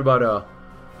 And if you're wondering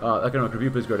about economic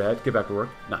review, please go ahead. Get back to work.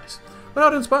 Nice. But how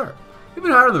to inspire? He'd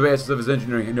been hired on the basis of his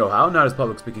engineering know-how, not his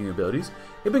public speaking abilities.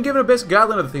 He'd been given a basic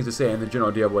guideline of the things to say and the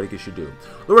general idea of what he should do.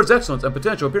 The words excellence and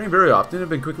potential appearing very often have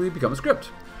been quickly become a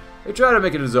script. He tried to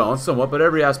make it his own somewhat, but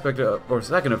every aspect or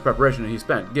second of preparation he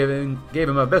spent gave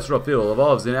him a visceral feel of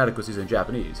all of his inadequacies in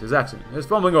Japanese, his accent, his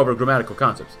fumbling over grammatical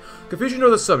concepts, confusion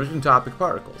over the subject and topic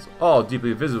particles, all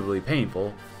deeply visibly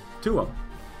painful to him.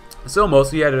 So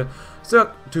most he had to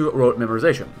stuck to rote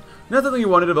memorization. Not that he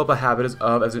wanted to develop a habit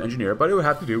as an engineer, but he would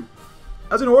have to do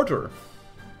as an orator.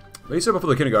 He stood before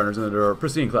the kindergartners in their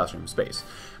pristine classroom space,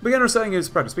 and began reciting his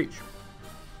practice speech.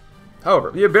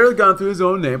 However, he had barely gone through his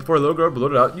own name before a little girl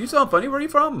blurted out, "You sound funny, where are you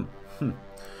from?"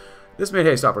 This made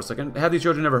Hay stop for a second. Had these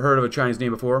children never heard of a Chinese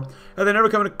name before? Had they never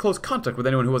come into close contact with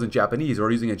anyone who wasn't Japanese or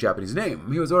using a Japanese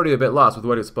name? He was already a bit lost with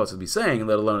what he was supposed to be saying,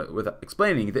 let alone with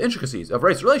explaining the intricacies of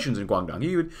race relations in Guangdong.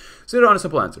 He would sit on a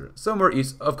simple answer, somewhere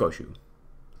east of Koshu.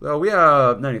 So we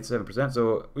have 97%,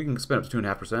 so we can spend up to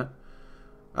 2.5%.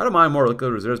 I don't mind more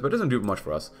liquid reserves, but it doesn't do much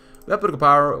for us. That political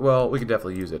power, well, we could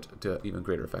definitely use it to even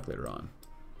greater effect later on.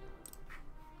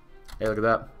 Hey, look at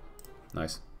that.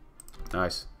 Nice.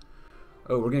 Nice.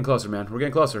 Oh, we're getting closer, man. We're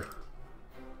getting closer.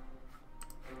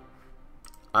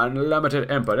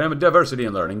 Unlimited input and diversity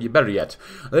in learning. Better yet,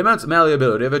 the immense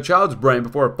malleability of a child's brain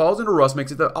before it falls into rust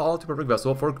makes it the all-too-perfect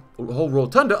vessel for a whole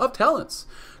rotunda of talents.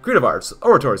 Creative arts,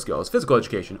 oratory skills, physical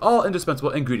education, all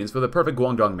indispensable ingredients for the perfect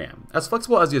Guangdong man. As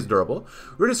flexible as he is durable,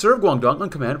 ready to serve Guangdong on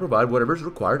command and provide whatever is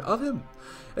required of him.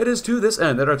 It is to this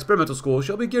end that our experimental school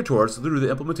shall be geared towards through the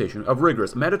implementation of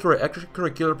rigorous, mandatory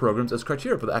extracurricular programs as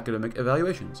criteria for the academic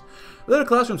evaluations. Let a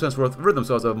classroom henceforth rid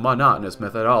themselves of monotonous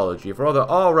methodology, for the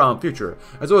all-round future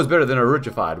is always better than a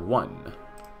rigidified one.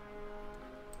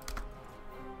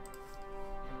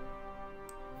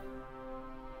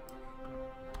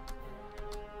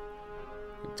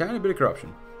 A tiny bit of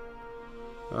corruption.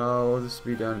 Oh, this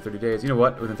will be done in 30 days. You know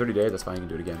what? Within 30 days, that's fine. You can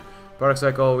do it again. Product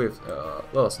cycle, we have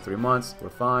less than 3 months. We're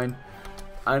fine.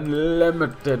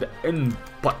 Unlimited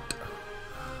input.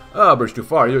 Bridge too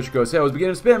far. Yoshiko's head was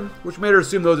beginning to spin, which made her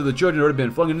assume those of the children had already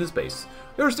been flung into space.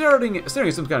 They were staring at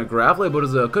some kind of graph labeled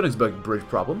as a couldn't-expect bridge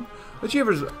problem. The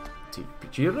teacher's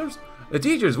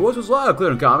voice was loud,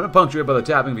 clear, and confident, punctuated by the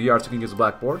tapping of the yardstick against the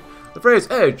blackboard. The phrase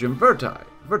edge and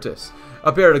vertex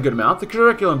appeared a good amount. The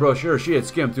curriculum brochure she had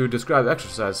skimmed through described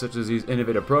exercises such as these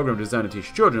innovative programs designed to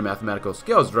teach children mathematical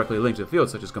skills directly linked to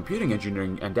fields such as computing,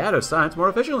 engineering, and data science more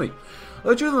efficiently.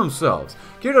 The children themselves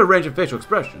carried a range of facial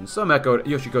expressions. Some echoed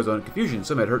Yoshiko's own confusion,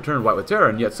 some had her turned white with terror,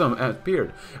 and yet some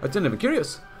appeared attentive and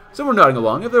curious. Some were nodding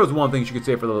along. If there was one thing she could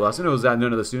say for the lesson, it was that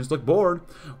none of the students looked bored.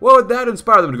 Well, would that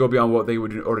inspire them to go beyond what they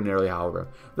would do ordinarily, however?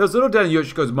 There was little doubt in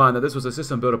Yoshiko's mind that this was a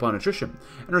system built upon nutrition,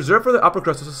 and reserved for the upper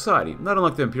crust of society, not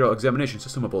unlike the imperial examination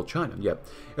system of old China. Yet,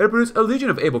 it had produced a legion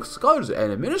of able scholars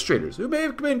and administrators, who may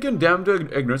have been condemned to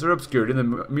ignorance or obscurity in the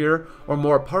mere or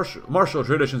more martial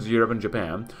traditions of Europe and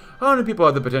Japan. How many people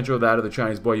had the potential of that of the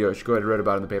Chinese boy Yoshiko had read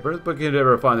about in the papers, but could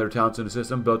never find their talents in a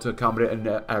system built to accommodate an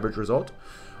average result?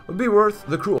 Would be worth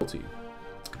the cruelty.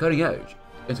 Cutting edge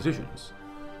institutions.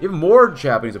 Even more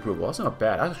Japanese approval. That's not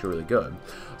bad. That's actually really good.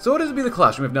 So what is to be the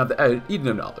classroom if not the Eden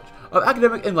of knowledge, of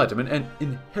academic enlightenment and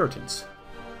inheritance?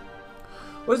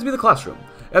 What is to be the classroom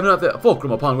if not the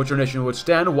fulcrum upon which our nation would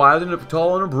stand wide and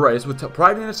tall and embrace with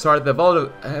pride in its heart, the vault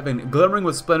of heaven glimmering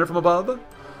with splendor from above?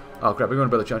 Oh crap, we're going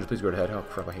to the challenges. Please go ahead. Oh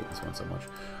crap, I hate this one so much.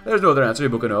 There's no other answer.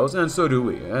 Ibuka knows, and so do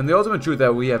we. And the ultimate truth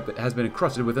that we have has been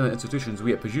encrusted within the institutions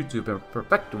we at Fujitsu have been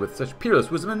perfected with such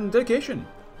peerless wisdom and dedication.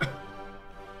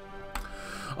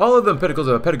 All of them pinnacles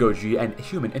of pedagogy and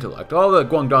human intellect. All the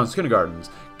Guangdong's kindergartens,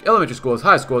 elementary schools,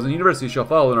 high schools, and universities shall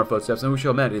follow in our footsteps, and we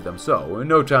shall mandate them so. In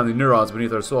no time, the neurons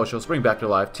beneath our soul shall spring back to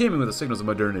life, teeming with the signals of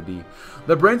modernity.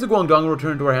 The brains of Guangdong will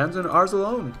return to our hands, and ours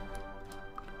alone.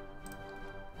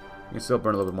 You can still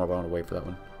burn a little bit more, but I want to wait for that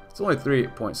one. It's only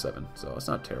 3.7, so it's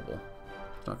not terrible.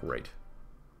 It's not great,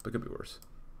 but it could be worse.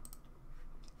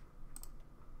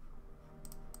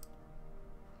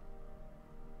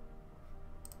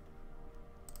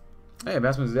 Hey,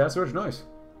 advancements in data storage, nice.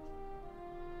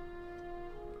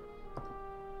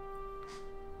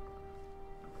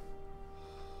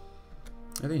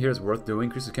 Anything here is worth doing.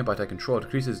 Increases Kenpai type control,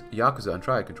 decreases Yakuza and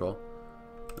Triad control.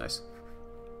 Nice.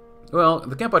 Well,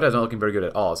 the Kenpai type is not looking very good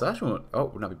at all, so that actually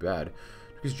would not be bad.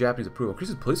 Decreases Japanese approval,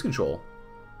 increases police control.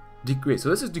 So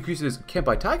this is decreases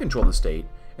Kenpai type control in the state,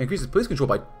 and increases police control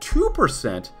by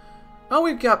 2%. Oh,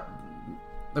 we've got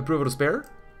approval to spare.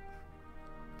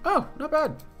 Oh, not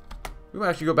bad. We might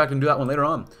actually go back and do that one later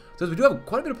on. Says we do have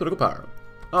quite a bit of political power.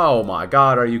 Oh my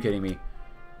god, are you kidding me?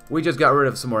 We just got rid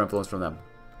of some more influence from them.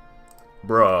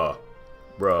 Bruh.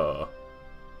 Bruh.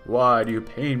 Why do you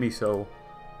pain me so?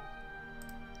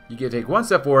 You get to take 1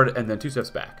 step forward and then 2 steps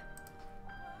back.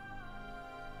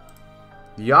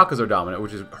 The Yakuza are dominant,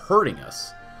 which is hurting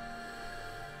us.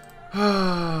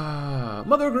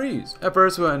 Mother agrees. At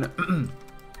first when...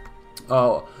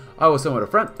 I was somewhat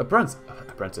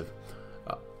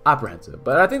apprehensive,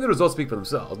 but I think the results speak for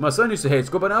themselves. My son used to hate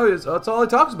school, but now that's all he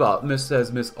talks about,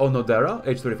 says Miss Onodera,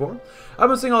 age 34. I've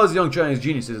been seeing all these young Chinese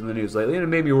geniuses in the news lately, and it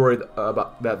made me worried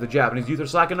about that the Japanese youth are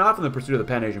slacking off in the pursuit of the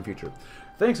Pan-Asian future.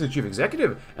 Thanks to the chief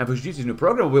executive and Fujitsu's new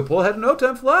program, we'll pull ahead in no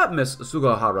time flat, Miss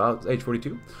Sugahara, age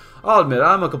 42. I'll admit,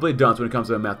 I'm a complete dunce when it comes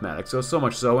to mathematics, so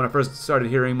much so, when I first started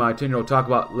hearing my 10-year-old talk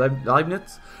about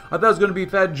Leibniz, I thought it was going to be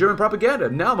fed German propaganda.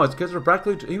 Now my kids are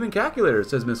practically even calculators,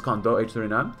 says Miss Kondo, age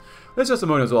 39. This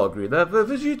testimonials all agree that the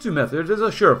Fujitsu method is a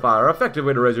surefire, effective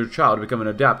way to raise your child to become an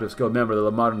adaptive, skilled member of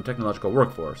the modern technological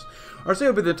workforce. Our state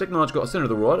will be the technological center of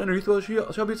the world, and our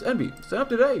youth shall be its envy. Stand up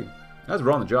today. As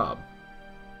we're on the job.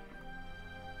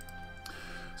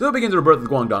 So it begins the rebirth of the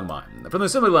Guangdong mind. From the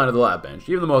assembly line to the lab bench,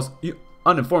 even the most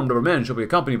uninformed over men shall be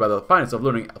accompanied by the finest of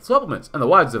learning supplements and the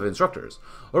wisest of instructors.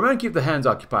 Over men keep the hands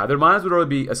occupied, their minds would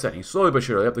already be ascending, slowly but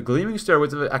surely, up the gleaming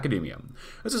stairways of academia.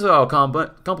 This is how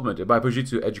complemented by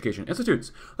Fujitsu education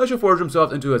institutes. They shall forge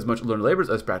themselves into as much learned laborers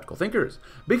as practical thinkers,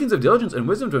 beacons of diligence and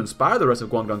wisdom to inspire the rest of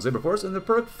Guangdong's labor force and the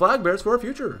perfect flag bearers for our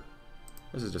future.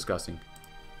 This is disgusting.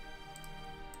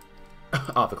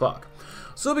 Off the clock.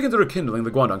 So begins rekindling the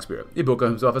Guangdong spirit. Ibuka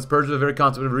himself has purged the very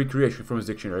concept of recreation from his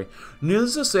dictionary.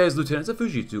 Needless to say, as lieutenants of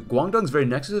Fujitsu, Guangdong's very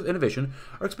nexus of innovation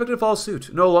are expected to follow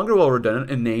suit. No longer will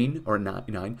redundant, inane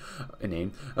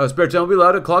spare time will be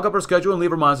allowed to clog up our schedule and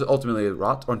leave our minds ultimately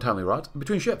rot or untimely rot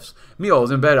between shifts. Meals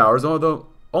and bed hours,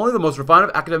 only the most refined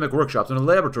of academic workshops and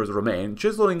laboratories will remain,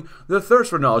 chiseling the thirst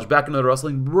for knowledge back into the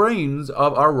rustling brains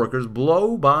of our workers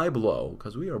blow by blow,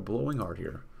 because we are blowing hard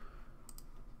here.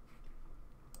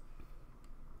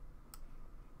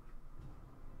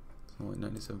 Only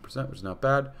 97%, which is not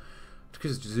bad.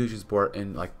 Because it's Suzuki support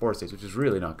in like 4 states, which is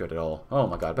really not good at all. Oh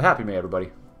my god, but happy May,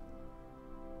 everybody.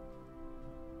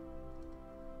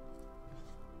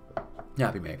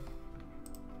 Happy May.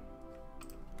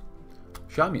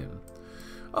 Xiamen.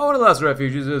 Oh, one of the last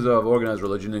refuges of organized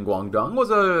religion in Guangdong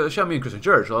was a Xiamen Christian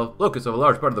church, a locus of a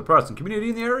large part of the Protestant community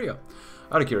in the area.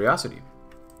 Out of curiosity.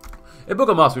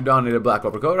 Ibuka Masaru donned a black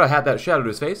overcoat, a hat that shadowed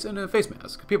his face, and a face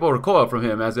mask. People recoiled from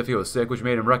him as if he was sick, which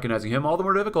made him recognizing him all the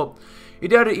more difficult. He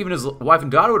doubted even his wife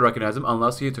and daughter would recognize him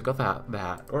unless he took off the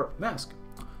hat or mask.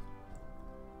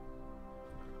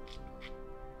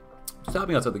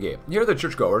 Stopping outside the gate. Here are the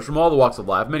churchgoers from all the walks of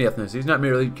life, many ethnicities, not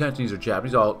merely Cantonese or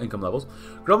Japanese, all income levels,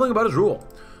 grumbling about his rule.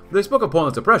 They spoke of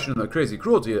Poland's oppression and the crazy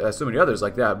cruelty, as so many others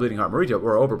like that Bleeding Heart Marita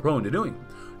were over-prone to doing.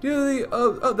 To the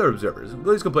other observers,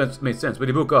 these complaints made sense, but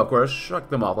Ibuka, of course, shook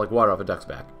them off like water off a duck's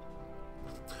back.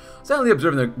 Silently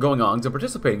observing the going-ons and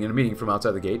participating in a meeting from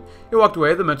outside the gate, he walked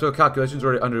away, the mental calculations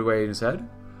already underway in his head.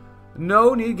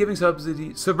 No need giving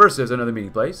subversives another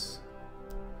meeting place.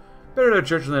 Better at a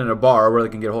church than in a bar where they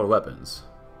can get a hold of weapons.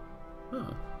 Huh.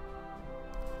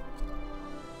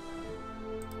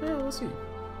 Yeah, we'll see.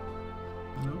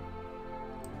 No.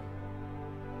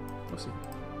 We'll see.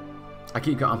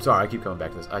 I'm sorry, I keep coming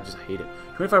back to this. I just hate it.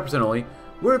 25% only.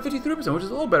 We're at 53%, which is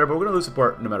a little better, but we're going to lose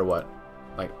support no matter what.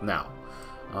 Like, now.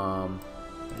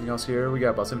 Anything else here? We got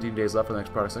about 17 days left for the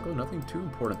next product cycle. Nothing too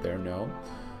important there, no.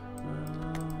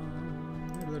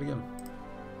 Do that again.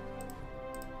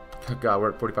 God, we're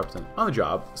at 45%. On the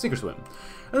job, sink or swim.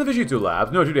 In the Fujitsu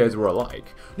labs, no 2 days were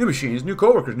alike. New machines, new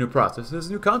coworkers, new processes,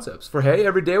 new concepts. For Hay,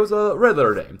 every day was a red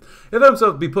letter day. He let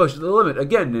himself be pushed to the limit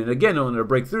again and again, only to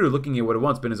break through, looking at what had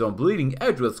once been his own bleeding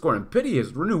edge with scorn and pity.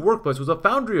 His new workplace was a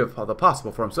foundry of the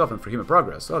possible for himself and for human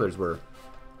progress. Others were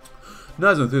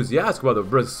not as enthusiastic about the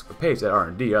brisk pace at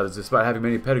R&D. Others, despite having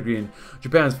many pedigree in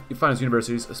Japan's finest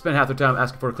universities, spent half their time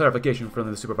asking for clarification from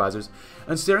the supervisors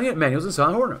and staring at manuals in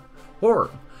silent horror.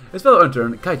 His fellow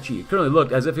intern, Kaichi, currently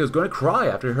looked as if he was going to cry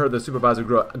after he heard the supervisor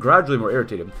grow gradually more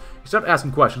irritated. He stopped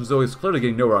asking questions, though he was clearly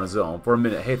getting nowhere on his own. For a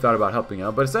minute, Hay thought about helping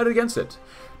out, but decided against it.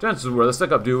 Chances were the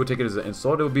stuck-up dude would take it as an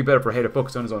insult. It would be better for Hay to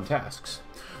focus on his own tasks.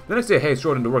 The next day, Hay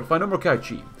strolled into work to find no more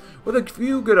Kaichi, with a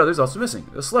few good others also missing.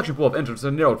 The selection pool of interns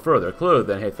had narrowed further. Clearly,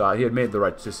 then, Hay thought he had made the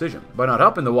right decision. By not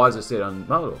helping, the wisest stayed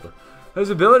unmodeled. His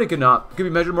ability could be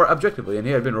measured more objectively, and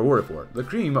he had been rewarded for it. The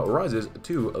cream rises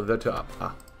to the top.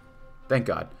 Ah, thank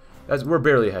God. We're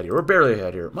barely ahead here. We're barely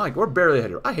ahead here. Mike, we're barely ahead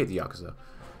here. I hate the Yakuza.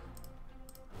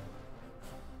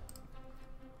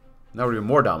 Now we're even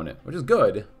more dominant, which is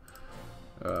good.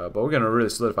 But we're going to really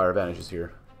solidify our advantages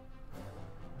here.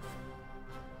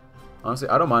 Honestly,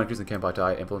 I don't mind increasing the Kenpai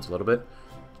Tai influence a little bit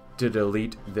to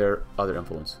delete their other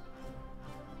influence.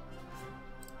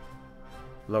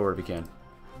 Lower if you can.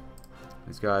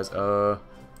 These guys,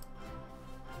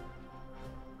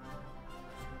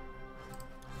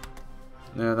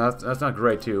 yeah, that's not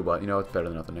great too, but you know, it's better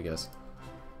than nothing, I guess.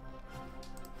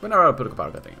 But now I'll put a power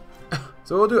cut thing in.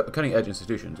 So we'll do cutting edge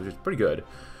institutions, which is pretty good.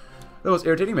 The most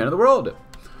irritating man in the world.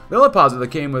 The only positive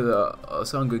that came with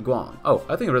Sung Guang. Oh,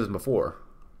 I think I've read this before.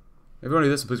 If you want to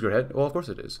do this, please go ahead. Well, of course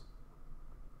it is.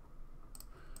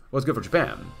 What's good for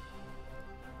Japan?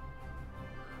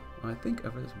 I think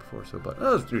I've read this before, so but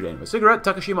let's do it anyway. Cigarette.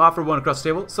 Takashima offered one across the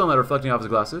table. Sunlight reflecting off his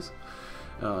glasses.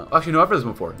 Actually, no, I've read this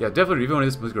before. Yeah, definitely. If you want to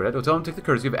do this, please go ahead. We'll tell them to take the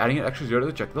courtesy of adding an extra 0 to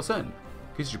the check they'll send.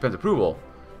 Increases Japan's approval.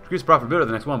 Decrease profitability of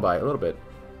the next one by a little bit.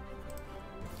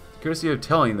 Courtesy of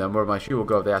telling them where my shoe will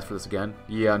go if they ask for this again.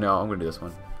 Yeah, no, I'm going to do this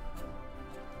one.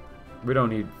 We don't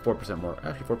need 4% more.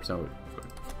 Actually, 4% would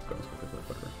go.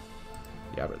 Whatever.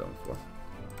 Yeah, I've read that one before.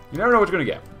 You never know what you're going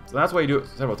to get. So that's why you do it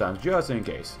several times, just in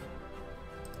case.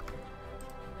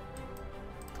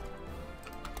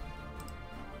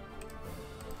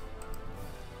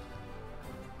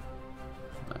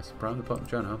 Nice. Prime the pump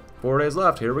China. 4 days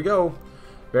left. Here we go.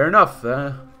 Fair enough. If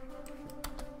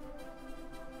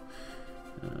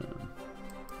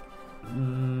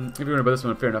you're going to buy this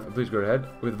one, fair enough. Please go ahead.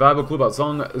 With a valuable clue about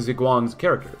Song Ziguang's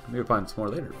character. Maybe we'll find some more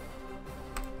later.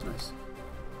 Nice.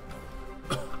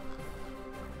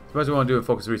 Suppose we want to do a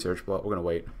focus research, but we're going to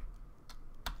wait.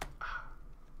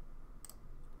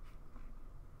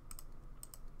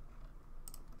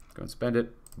 Go and spend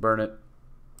it. Burn it.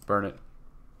 Burn it.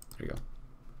 There you go.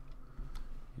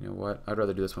 You know what? I'd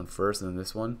rather do this one first than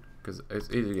this one, because it's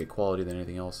easier to get quality than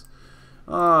anything else.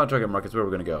 Target markets, where are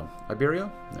we going to go?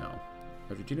 Iberia? No.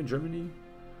 Argentina, Germany?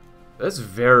 That's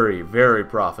very, very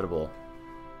profitable.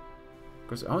 Of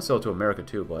course, I want to sell it to America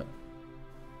too, but...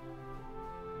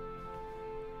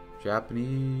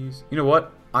 Japanese... You know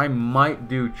what? I might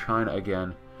do China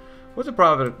again. What's the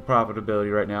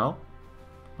profitability right now?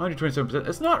 127%.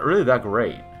 It's not really that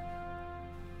great.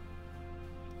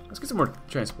 Let's get some more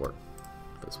transport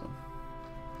for this one.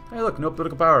 Hey, look, no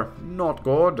political power. Not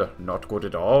good. Not good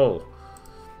at all.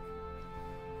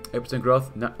 8%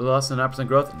 growth. Less than 9%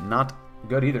 growth. Not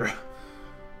good either.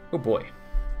 Oh boy.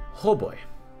 Oh boy.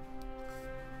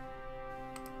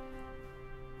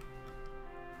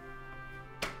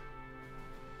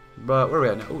 But where are we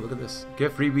at now? Oh, look at this.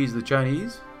 Give freebies to the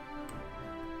Chinese.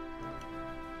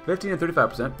 15 and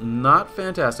 35%. Not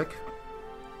fantastic.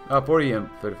 40 and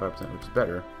 35%, which is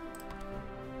better.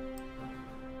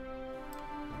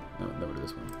 No, we'll do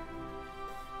this one.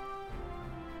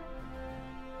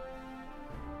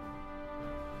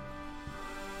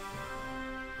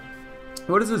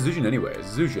 What is a Zujin anyway?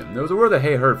 Zujin. There was a word that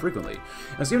Hay heard frequently,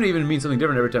 and seemed to even mean something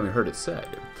different every time he heard it said.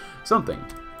 Something.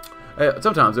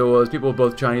 Sometimes there was people with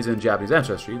both Chinese and Japanese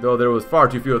ancestry, though there was far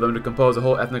too few of them to compose a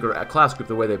whole ethnic or class group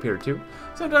the way they appeared to.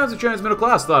 Sometimes the Chinese middle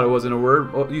class thought it wasn't a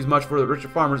word used much for the richer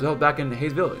farmers held back in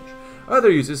Hayes village. Other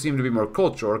uses seemed to be more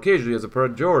cultural, or occasionally as a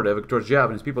pejorative towards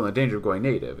Japanese people in the danger of going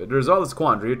native. To resolve this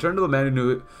quandary, he turned to the man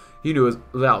he knew as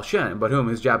Lao Shen, but whom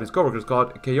his Japanese co-workers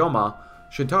called Kiyoma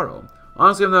Shintaro.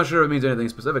 Honestly, I'm not sure if it means anything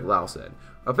specific, Lao said.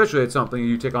 Officially, it's something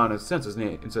you take on as census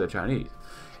name instead of Chinese.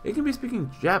 It can be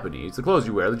speaking Japanese, the clothes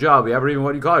you wear, the job you have, or even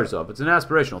what you call yourself. It's an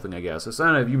aspirational thing, I guess. A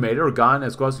sign of you made it or gotten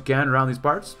as close as you can around these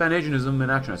parts. Pan-Asianism in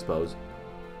action, I suppose.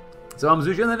 So I'm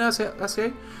Zujin, then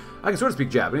SK? I can sort of speak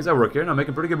Japanese. I work here, and I'm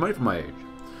making pretty good money for my age.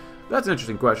 That's an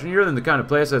interesting question. You're in the kind of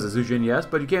place as a Zujin, yes,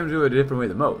 but you came to it a different way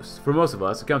than most. For most of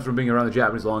us, it comes from being around the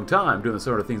Japanese a long time, doing the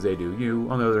sort of things they do. You,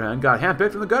 on the other hand, got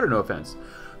handpicked from the gutter, no offense.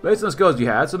 Based on the skills you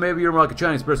had, so maybe you're more like a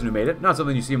Chinese person who made it. Not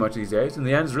something you see much these days. In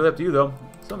the end, it's really up to you, though.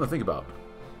 Something to think about.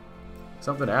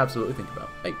 Something to absolutely think about.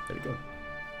 Hey, there you go.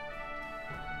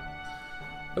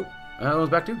 Oh, that one's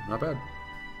back too. Not bad.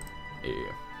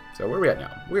 Yeah. So where are we at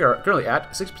now? We are currently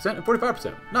at 6% and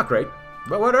 45%. Not great,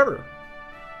 but whatever.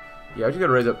 Yeah, I just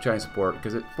gotta raise up Chinese support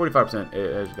because 45%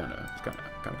 is kind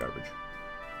of garbage,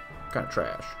 kind of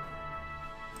trash.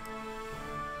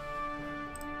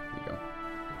 There you go.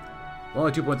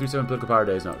 Only 2.37 political power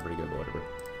day is not pretty good, but whatever.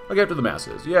 I'll get to the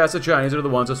masses. Yes, the Chinese are the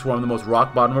ones that swarm the most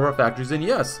rock bottom of our factories, and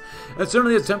yes, and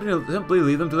certainly it's tempting to simply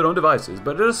leave them to their own devices,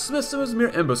 but to dismiss them as mere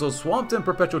imbeciles swamped in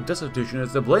perpetual destitution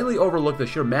is to blatantly overlook the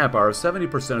sheer manpower of 70%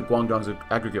 of Guangdong's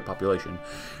aggregate population,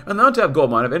 and the untapped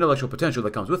goldmine of intellectual potential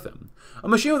that comes with them. A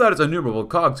machine without its innumerable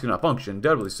cogs cannot function,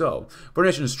 doubly so. For a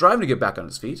nation striving to get back on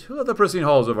its feet, let the pristine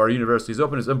halls of our universities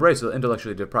open its embrace to the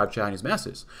intellectually deprived Chinese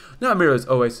masses, not merely as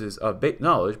oases of bait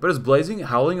knowledge, but as blazing,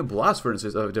 howling blast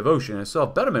furnaces of devotion and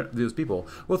self-betterment those people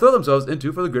will throw themselves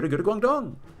into for the greater good of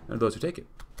Guangdong and those who take it.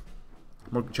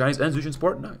 More Chinese and Zujin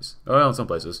sport? Nice. Oh, well, in some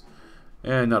places.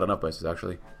 And not enough places,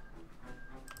 actually.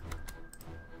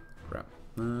 Crap.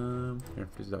 Here,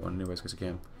 use that one anyways, because I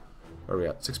can. Where are we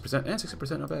at? 6% and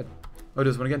 60%, not bad. Oh,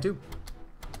 do this one again, too.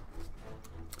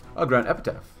 A grand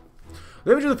epitaph.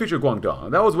 The image of the future of Guangdong.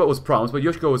 That was what was promised, but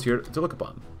Yoshiko was here to look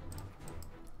upon.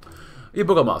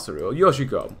 Ibuka Masaru,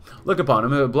 Yoshiko, look upon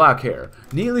him with black hair,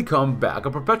 neatly combed back, a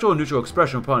perpetual neutral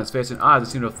expression upon his face and eyes that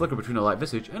seemed to flicker between a light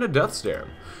visage and a death stare.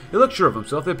 He looked sure of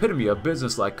himself, the epitome of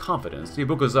business-like confidence.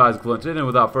 Ibuka's eyes glinted, and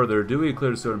without further ado, he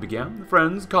cleared his throat and began,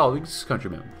 friends, colleagues,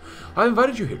 countrymen, I have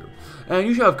invited you here, and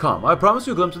you shall have come. I promise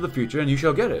you a glimpse of the future, and you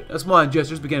shall get it. A smile and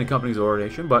gestures began accompanying his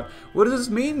oration, but what does this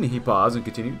mean? He paused and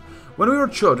continued. When we were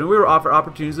children, we were offered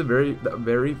opportunities that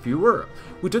very few were.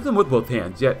 We took them with both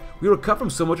hands, yet we were cut from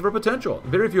so much of our potential.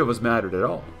 Very few of us mattered at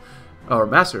all, or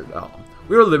mastered at all.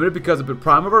 We were limited because the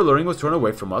prime of our learning was torn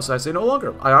away from us. I say no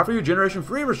longer. I offer you generation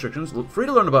free restrictions, free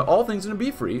to learn about all things and to be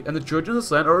free, and the children of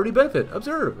this land already benefit.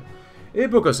 Observe.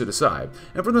 Ibuka stood aside,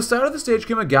 and from the side of the stage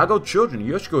came a gaggle of children.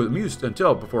 Yoshiko amused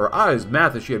until, before her eyes,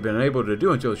 math that she had been unable to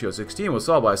do until she was 16 was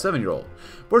solved by a 7-year-old.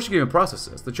 Before she could even process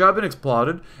this, the child had been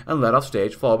exploded and led off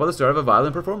stage, followed by the start of a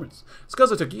violent performance. Skills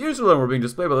that took years to learn were being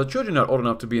displayed by the children not old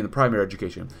enough to be in the primary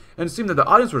education, and it seemed that the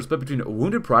audience were split between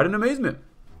wounded pride and amazement.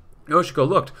 Yoshiko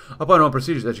looked upon her own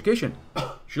prestigious education.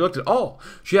 She looked at all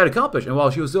she had accomplished, and while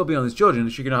she was still beyond these children,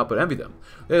 she could not help but envy them.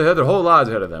 They had their whole lives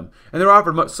ahead of them, and they were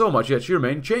offered so much, yet she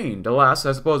remained chained. Alas,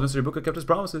 I suppose Mr. Ibuka kept his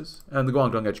promises, and the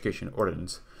Guangdong Education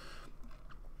Ordinance.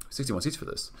 61 seats for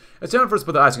this. It's time for us to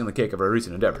put the icing on the cake of our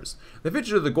recent endeavors. The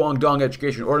feature of the Guangdong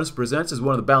Education Ordinance presents is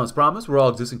one of the balanced promise, where all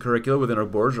existing curricula within our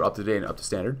borders are up to date and up to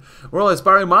standard, where all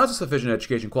aspiring minds with sufficient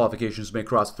education qualifications may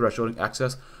cross the threshold and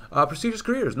access prestigious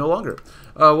careers no longer.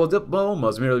 Will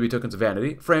diplomas merely be tokens of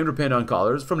vanity, framed or pinned on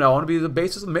collars, from now on to be the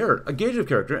basis of merit, a gauge of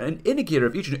character, and an indicator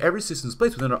of each and every citizen's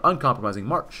place within our uncompromising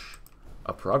march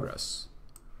of progress.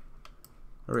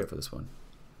 Where are we at for this one?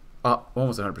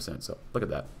 Almost 100%, so look at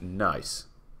that. Nice.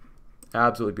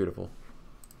 Absolutely beautiful.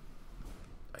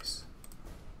 Nice.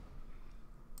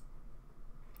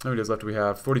 How many days left do we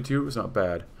have? 42? It's not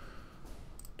bad.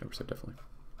 10% definitely.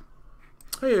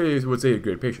 He would say he had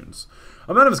great patience.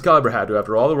 A man of his caliber had to,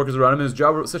 after all, the workers around him, his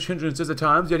job were such hindrances at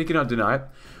times, yet he could not deny it.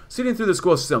 Sitting through the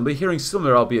school assembly, hearing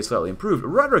similar, albeit slightly improved,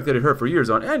 rhetoric that he heard for years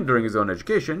on end during his own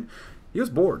education, he was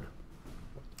bored.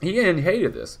 He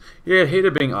hated this. He had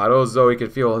hated being idle, as though he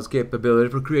could feel his capability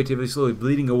for creativity slowly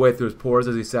bleeding away through his pores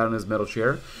as he sat in his metal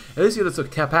chair. At least he had the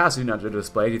capacity not to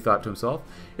display it, he thought to himself.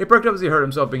 He perked up as he heard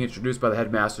himself being introduced by the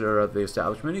headmaster of the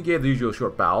establishment. He gave the usual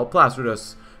short bow, plastered a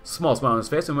small smile on his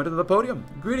face, and went to the podium.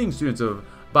 Greetings, students of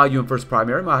Bayun First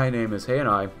Primary. My name is Hei, and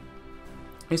I...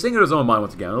 He sang in his own mind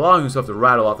once again, allowing himself to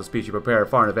rattle off the speech he prepared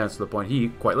far in advance to the point he,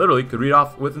 quite literally, could read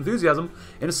off with enthusiasm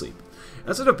in his sleep.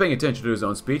 Instead of paying attention to his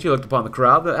own speech, he looked upon the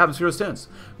crowd. The atmosphere was tense.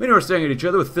 Many were staring at each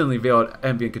other with thinly veiled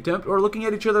envy and contempt, or looking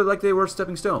at each other like they were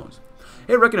stepping stones.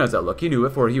 He recognized that look. He knew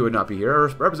it, for he would not be here, a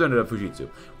representative of Fujitsu.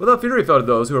 Without fear, he felt of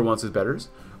those who were once his betters.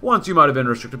 Once you might have been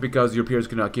restricted because your peers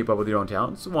could not keep up with your own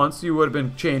talents. Once you would have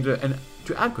been chained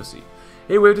to adequacy.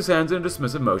 He waved his hands in a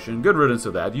dismissive motion. Good riddance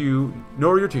of that. You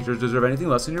nor your teachers deserve anything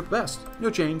less than your best. No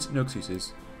chains, no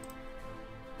excuses.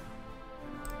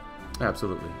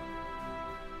 Absolutely.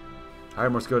 Hire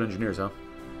more skilled engineers, huh?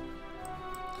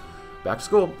 Back to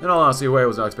school. In all honesty, Wei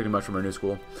was not expecting much from her new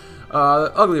school. The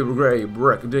ugly gray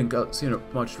brick didn't seem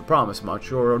much to promise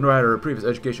much, or nor had her previous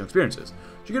educational experiences.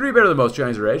 She could read better than most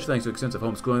Chinese her age, thanks to extensive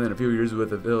homeschooling and a few years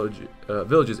with the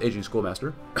village's aging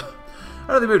schoolmaster.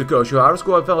 After they moved to Koshu, however,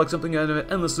 school had felt like something in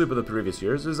an endless loop of the previous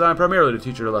years, designed primarily to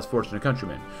teach her less fortunate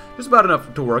countrymen. Just about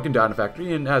enough to work and die in a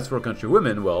factory, and as for country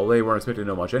women, well, they weren't expected to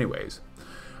know much anyways.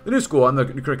 The new school and the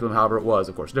curriculum, however, was,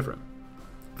 of course, different.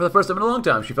 For the first time in a long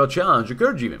time, she felt challenged,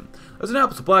 encouraged even. There was an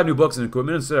ample supply of new books and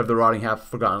equipment instead of the rotting,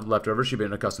 half-forgotten leftovers she'd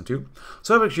been accustomed to.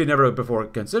 Subjects she had never before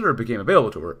considered became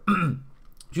available to her.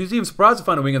 She was even surprised to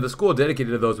find a wing of the school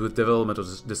dedicated to those with developmental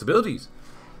disabilities.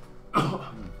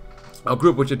 A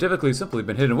group which had typically simply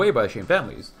been hidden away by ashamed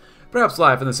families. Perhaps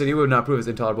life in the city would not prove as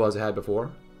intolerable as it had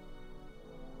before.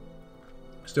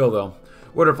 Still, though,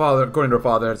 according to her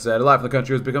father had said, life in the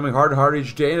country was becoming harder and harder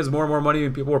each day, and as more and more money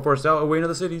and people were forced out away into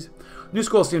the cities. New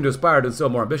schools seemed to aspire to instill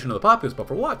more ambition in the populace, but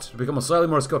for what? To become a slightly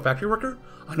more skilled factory worker?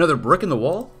 Another brick in the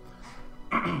wall?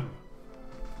 Yeah,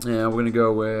 we're going to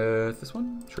go with this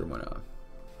one? Sure, why not?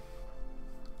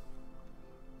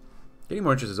 Getting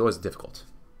more interest is always difficult.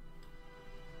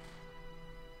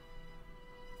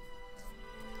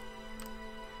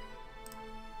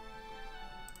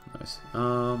 Nice.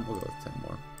 We'll go with 10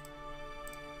 more.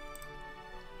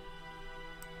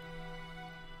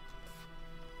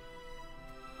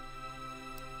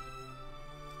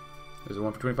 There's a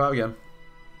 1 for 25 again.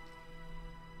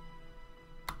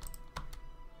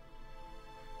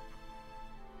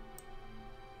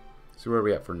 So where are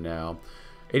we at for now?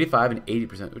 85 and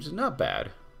 80%, which is not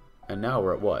bad. And now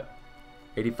we're at what?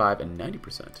 85 and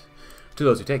 90%. To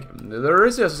those who take it. The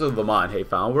recesses of the mind, Hay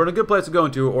found, were in a good place to go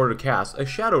into in order to cast a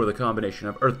shadow over the combination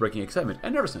of earth-breaking excitement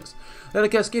and nervousness that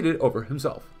had cascaded over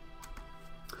himself.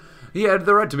 He had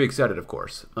the right to be excited, of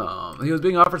course. He was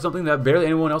being offered something that barely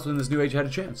anyone else within this new age had a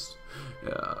chance.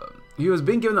 He was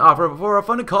being given the offer for a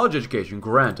funded college education,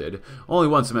 granted. Only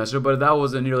one semester, but that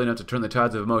wasn't nearly enough to turn the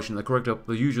tides of emotion that correct up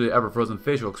the usually ever-frozen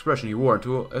facial expression he wore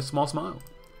into a small smile.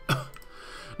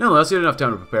 Nonetheless, he had enough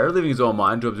time to prepare, leaving his own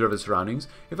mind to observe his surroundings.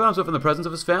 He found himself in the presence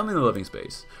of his family in the living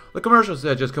space. The commercials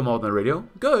had just come on the radio.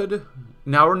 Good.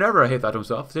 Now or never, Hay thought to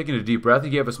himself. Taking a deep breath, he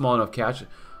gave a small enough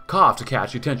cough to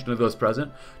catch the attention of those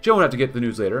present. Joe would have to get the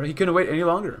news later. He couldn't wait any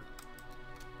longer.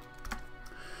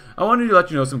 I wanted to let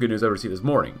you know some good news I received this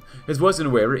morning. His voice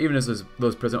didn't waver, even as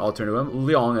those present all turned to him,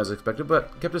 long as expected,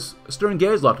 but kept a stern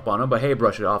gaze locked upon him, but Hay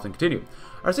brushed it off and continued.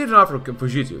 I received an offer from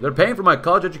Fujitsu. They're paying for my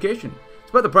college education.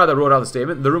 Despite the pride that wrote out the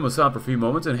statement, the room was silent for a few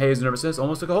moments, and Hay's nervousness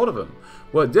almost took a hold of him.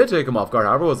 What did take him off guard,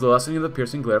 however, was the lessening of the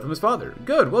piercing glare from his father.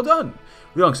 Good, well done.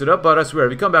 Liang stood up, but I swear,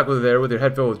 if you come back with your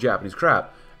head filled with Japanese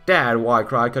crap. Dad, why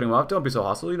cried, cutting him off. Don't be so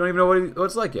hostile. You don't even know what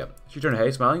it's like yet. She turned to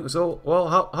Hay, smiling. So, well,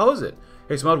 how is it?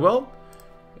 Hay smiled. Well,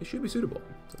 it should be suitable.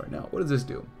 So right now, what does this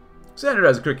do?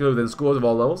 Standardized curriculum within schools of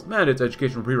all levels, mandates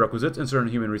educational prerequisites in certain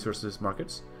human resources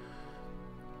markets.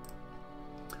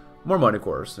 More money, of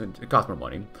course. It costs more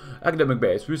money. Academic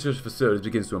base, research facilities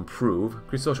begins to improve.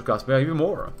 Increase social costs by even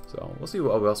more. So we'll see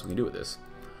what else we can do with this.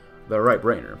 The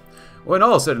right-brainer. When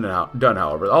all is said and done,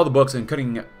 however, all the books and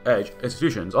cutting-edge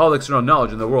institutions, all the external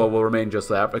knowledge in the world will remain just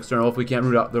that, external if we can't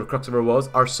root out the crux of our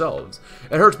woes ourselves.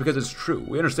 It hurts because it's true.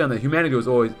 We understand that humanity has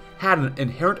always had an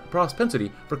inherent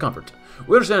propensity for comfort.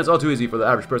 We understand it's all too easy for the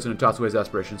average person to toss away his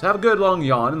aspirations, have a good long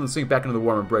yawn, and then sink back into the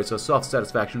warm embrace of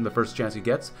self-satisfaction the first chance he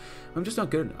gets. I'm just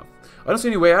not good enough. I don't see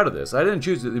any way out of this. I didn't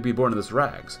choose to be born in this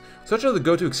rags. Such are the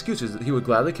go-to excuses that he would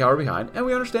gladly cower behind, and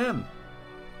we understand.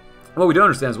 What we don't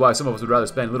understand is why some of us would rather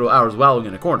spend little hours wallowing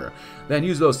in a corner than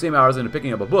use those same hours into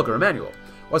picking up a book or a manual.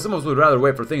 Why some of us would rather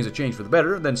wait for things to change for the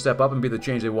better than step up and be the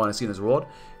change they want to see in this world.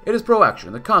 It is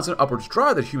proaction, the constant upwards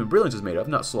drive that human brilliance is made of,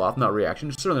 not sloth, not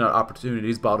reaction, certainly not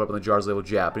opportunities bottled up in the jars labeled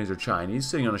Japanese or Chinese,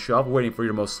 sitting on a shelf waiting for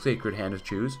your most sacred hand to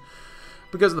choose.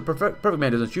 Because the perfect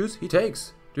man doesn't choose, he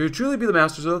takes. To truly be the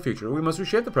masters of the future, we must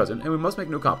reshape the present, and we must make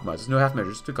no compromises, no half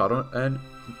measures to coddle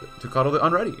the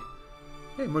unready.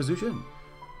 Hey, more Zushin.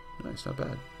 Nice, not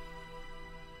bad.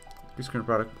 Increase current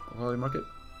product quality market.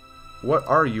 What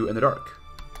are you in the dark?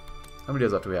 How many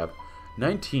days left do we have?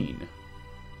 19.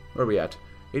 Where are we at?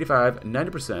 85,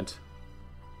 90%.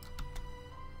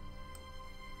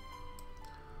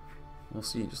 We'll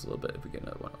see in just a little bit if we get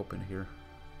another one open here.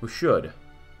 We should.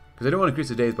 Because I don't want to increase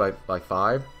the days by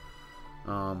 5.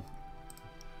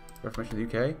 Reformation in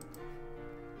the UK.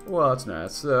 Well, that's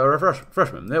nice.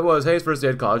 Freshman. It was Hay's first day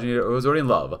at college, and he was already in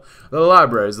love. The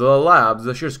libraries, the labs,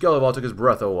 the sheer skill of all took his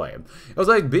breath away. It was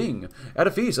like being at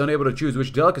a feast, unable to choose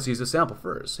which delicacies to sample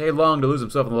first. Hay longed to lose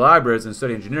himself in the libraries and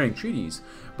study engineering treaties,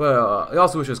 but he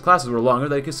also wished his classes were longer,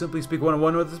 that he could simply speak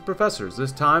one-on-one with his professors.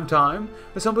 This time,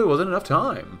 there simply wasn't enough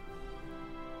time.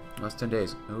 Last 10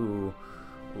 days. Ooh,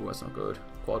 that's not good.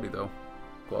 Quality, though.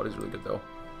 Quality's really good, though.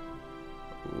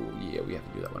 Ooh, yeah, we have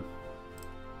to do that one.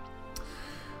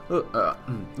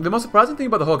 The most surprising thing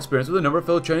about the whole experience was the number of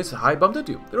fellow Chinese Hai bumped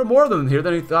into. There were more of them here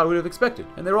than he thought we would have expected,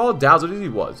 and they were all dazzled as he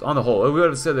was. On the whole, we would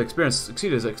have said the experience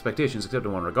exceeded his expectations except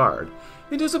in one regard.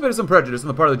 He anticipated some prejudice on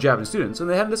the part of the Japanese students, and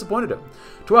they hadn't disappointed him.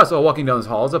 Twice while walking down his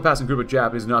halls, a passing group of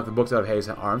Japanese knocked the books out of Hay's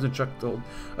arms and chuckled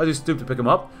as he stooped to pick them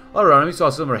up. All around him, he saw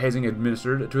similar hazing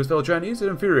administered to his fellow Chinese. It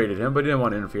infuriated him, but he didn't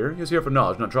want to interfere. He was here for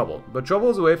knowledge, not trouble. But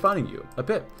trouble is a way of finding you. A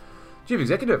pit. Chief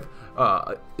Executive,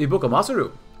 Ibuka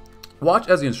Masaru. Watch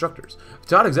as the instructors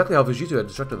taught exactly how Fujitsu had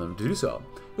instructed them to do so.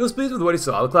 He was pleased with what he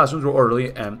saw. The classrooms were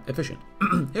orderly and efficient.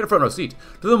 He had a front row seat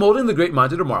to the molding of the great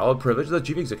minds of tomorrow, a privilege that the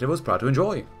chief executive was proud to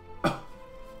enjoy.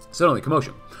 Suddenly,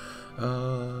 commotion.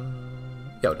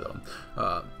 Yeah, we'll do that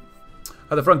one.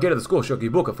 At the front gate of the school, shook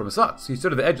Ibuka from his thoughts. He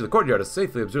stood at the edge of the courtyard to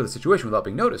safely observe the situation without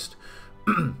being noticed.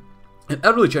 An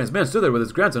elderly Chinese man stood there with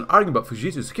his grandson arguing about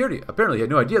Fujitsu's security. Apparently, he had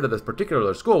no idea that this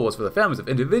particular school was for the families of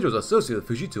individuals associated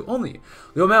with Fujitsu only.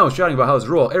 The old man was shouting about how his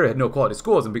rural area had no quality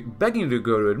schools and begging to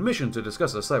go to admission to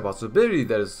discuss the slight possibility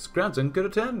that his grandson could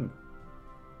attend.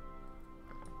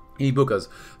 Ibuka's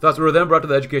thoughts were then brought to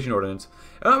the education ordinance.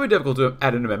 It might be difficult to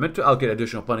add an amendment to allocate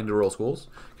additional funding to rural schools.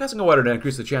 Casting a wider net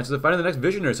increased the chances of finding the next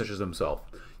visionary such as himself.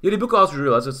 Yet Ibuka also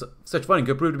realized that such funding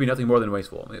could prove to be nothing more than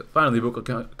wasteful. Finally,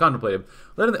 Ibuka contemplated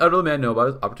letting the elderly man know about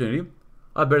his opportunity.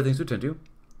 I have better things to attend to.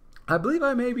 I believe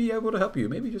I may be able to help you,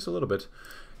 maybe just a little bit.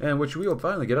 And which we will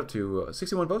finally get up to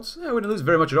 61 votes. I wouldn't lose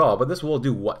very much at all, but this will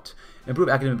do what? Improve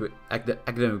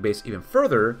academic base even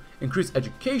further, increase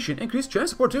education, increase Chinese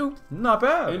support too. Not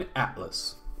bad. An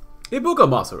atlas. Ibuka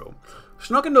Masaru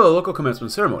snuck into a local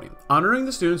commencement ceremony, honoring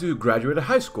the students who graduated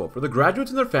high school. For the graduates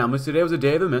and their families, today was a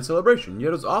day of immense celebration, yet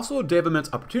it was also a day of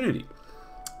immense opportunity.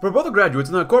 For both the graduates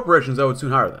and the corporations that would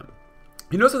soon hire them.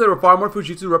 He noticed that there were far more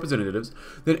Fujitsu representatives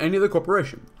than any other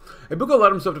corporation. Ibuka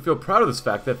allowed himself to feel proud of this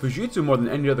fact that Fujitsu, more than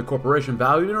any other corporation,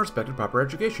 valued and respected proper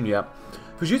education, yet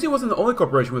Fujitsu wasn't the only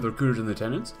corporation with recruiters in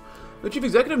attendance. The chief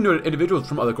executive noted individuals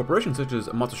from other corporations such as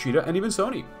Matsushita and even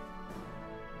Sony.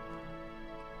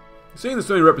 Seeing the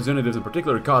Sony representatives in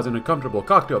particular caused an uncomfortable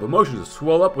cocktail of emotions to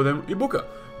swell up within Ibuka.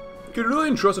 Could he really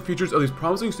entrust the futures of these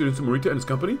promising students to Morita and his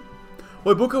company?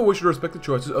 Well, Ibuka wished to respect the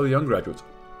choices of the young graduates.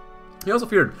 He also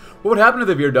feared what would happen if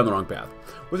they veered down the wrong path.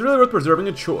 Was it really worth preserving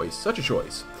a choice, such a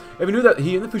choice? If he knew that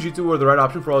he and the Fujitsu were the right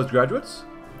option for all his graduates?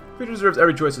 Fujitsu deserves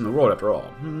every choice in the world, after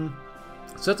all.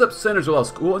 Sets up centers to allow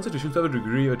school institutions to have a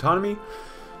degree of autonomy.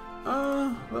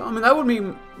 Well, I mean, that would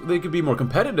mean they could be more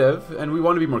competitive, and we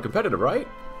want to be more competitive, right?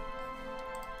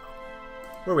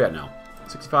 Where are we at now?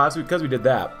 65, so because we did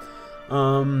that,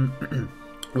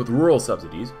 with rural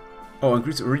subsidies,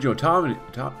 increase regional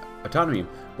autonomy,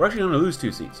 we're actually going to lose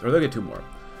 2 seats, or they'll get 2 more.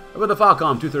 About the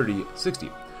Falcom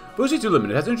 23060. Fujitsu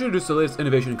Limited has introduced the latest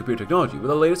innovation in computer technology with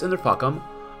the latest in their Falcom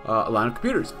line of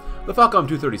computers, the Falcom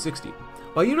 23060.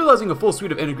 By utilizing a full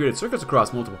suite of integrated circuits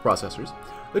across multiple processors,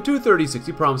 the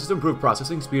 23060 promises to improve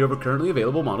processing speed over currently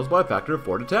available models by a factor of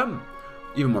 4 to 10.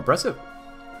 Even more impressive,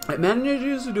 it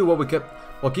manages to do what we kept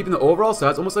while keeping the overall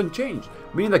size almost unchanged,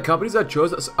 meaning that companies that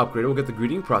chose this upgrade will get the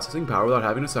greeting processing power without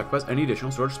having to sacrifice any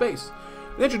additional storage space.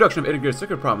 The introduction of integrated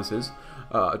circuit promises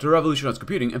to revolutionize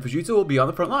computing, and Fujitsu will be on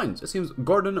the front lines. It seems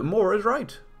Gordon Moore is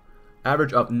right.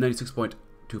 Average up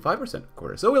 96.25%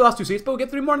 quarter. So we lost 2 seats, but we'll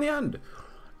get 3 more in the end.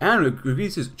 And it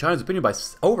increases China's opinion by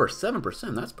over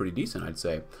 7%. That's pretty decent, I'd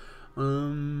say. We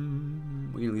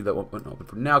can leave that one open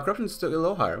for now. Corruption is still a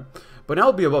little higher, but now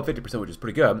it'll be above 50%, which is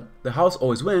pretty good. The House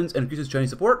always wins and increases Chinese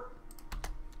support.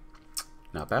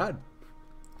 Not bad.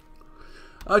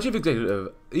 Chief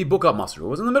Executive Ibuka Masaru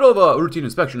was in the middle of a routine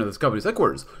inspection of this company's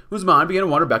headquarters, whose mind began to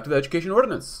wander back to the Education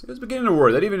Ordinance. He was beginning to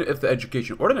worry that even if the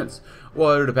Education Ordinance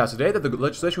were to pass today, that the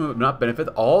legislation would not benefit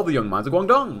all the young minds of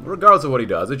Guangdong. Regardless of what he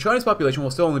does, the Chinese population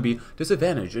will still only be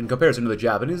disadvantaged in comparison to the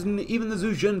Japanese and even the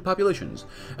Zhejiang populations,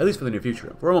 at least for the near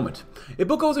future. For a moment,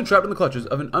 Ibuka was entrapped in the clutches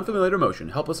of an unfamiliar emotion.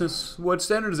 Helplessness. Would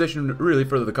standardization really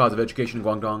further the cause of education in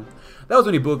Guangdong? That was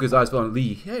when Ibuka's eyes fell on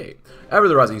Li He, ever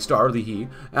the rising star, Li He,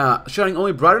 shining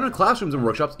only brighter in classrooms and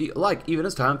workshops alike, even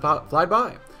as time flied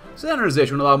by.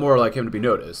 Standardization would allow more like him to be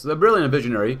noticed. The brilliant and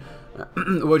visionary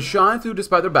would shine through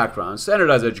despite their backgrounds.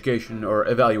 Standardized education or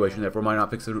evaluation, therefore, might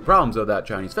not fix the root problems of that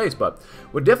Chinese face, but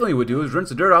what definitely would do is rinse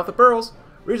the dirt off the pearls.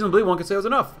 Reasonably, one could say it was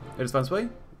enough. It is found way.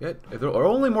 Yet, if there are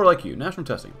only more like you, national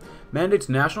testing mandates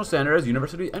national standardized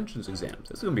university entrance exams.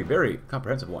 This is going to be a very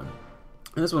comprehensive one.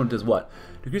 And this one does what?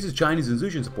 Decreases Chinese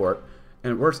inclusion support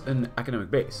and worse in academic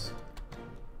base.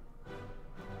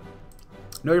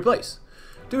 Know your place.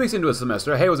 2 weeks into a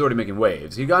semester, Hay was already making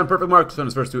waves. He got perfect marks on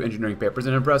his first 2 engineering papers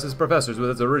and impressed his professors with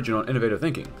his original and innovative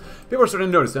thinking. People were starting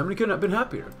to notice him, and he couldn't have been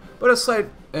happier. But a sight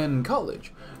in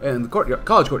college, and the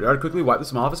college courtyard quickly wiped the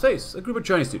smile off his face. A group of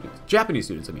Japanese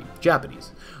students,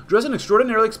 dressed in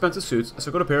extraordinarily expensive suits,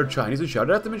 circled a pair of Chinese and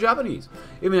shouted at them in Japanese.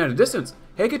 Even at a distance,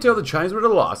 Hay could tell the Chinese were at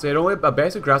a loss. They had only a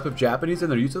basic grasp of Japanese,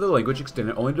 and their use of the language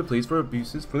extended only to pleas for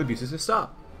the abuses to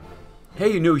stop.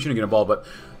 Hay knew he shouldn't get involved, but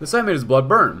the sight made his blood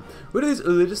burn. Who did these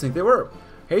elitists think they were?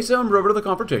 Hay summoned over to the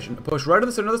confrontation, pushed right to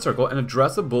the center of the circle, and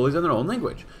addressed the bullies in their own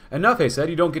language. Enough, Hay said.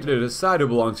 You don't get to decide who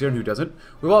belongs here and who doesn't.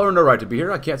 We've all earned our right to be here.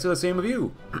 I can't say the same of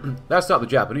you. That stopped the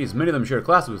Japanese. Many of them shared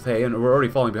classes with Hay and were already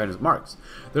falling behind his marks.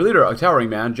 Their leader, a towering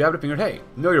man, jabbed a finger at Hay.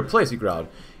 Know your place, he growled.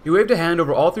 He waved a hand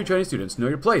over all 3 Chinese students. Know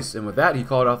your place. And with that, he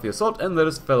called off the assault and led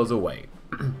his fellows away.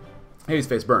 Hay's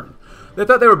face burned. They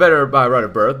thought they were better by right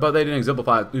of birth, but they didn't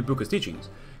exemplify Ibuka's teachings.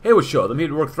 Hay would show them he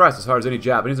had worked thrice as hard as any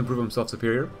Japanese and prove himself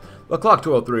superior. The clock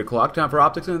told 3 o'clock, time for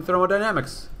optics and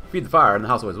thermodynamics. Feed the fire and the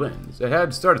house always wins. It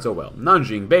had started so well.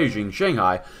 Nanjing, Beijing,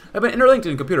 Shanghai had been interlinked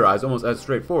and computerized almost as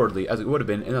straightforwardly as it would have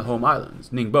been in the home islands.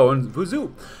 Ningbo and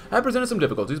Fuzhou had presented some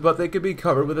difficulties, but they could be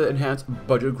covered with an enhanced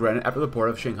budget granted after the port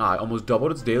of Shanghai almost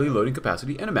doubled its daily loading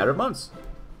capacity in a matter of months.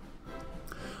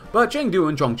 But Chengdu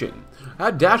and Chongqing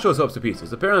had dashed those hopes to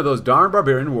pieces. Apparently those darn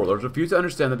barbarian warlords refused to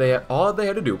understand that all they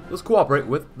had to do was cooperate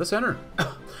with the center.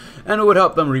 And it would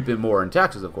help them reap in more in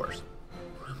taxes, of course.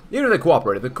 Even if they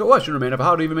cooperated, the question remained of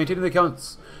how to even maintain the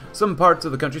accounts. Some parts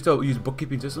of the country still used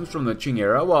bookkeeping systems from the Qing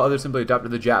era, while others simply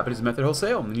adopted the Japanese method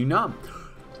wholesale in Yunnan.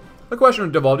 The question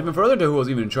devolved even further into who was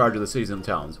even in charge of the cities and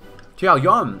towns.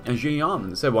 Tiaoyuan and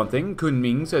Xianyang said one thing,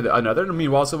 Kunming said another, and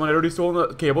meanwhile someone had already stolen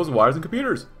the cables, wires, and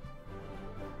computers.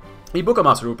 Ibuka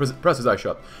Masaru pressed his eyes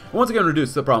shut, and once again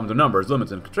reduced the problem to numbers, limits,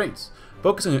 and constraints.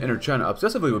 Focusing on inner China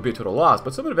obsessively would be a total loss,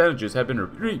 but some advantages had been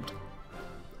reaped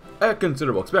at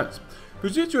considerable expense.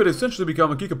 Fujitsu had essentially become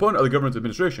a key component of the government's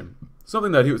administration,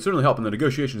 something that he would certainly help in the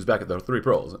negotiations back at the 3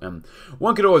 Pearls, and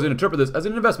one could always interpret this as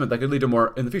an investment that could lead to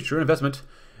more in the future. An investment.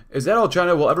 Is that all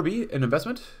China will ever be? An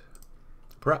investment?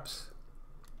 Perhaps.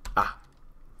 Ah.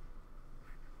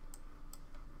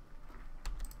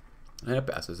 And it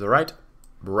passes. The right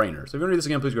brainer. So if you want to read this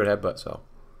again, please go ahead, but so.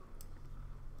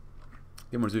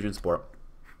 Get more Zhejiang support.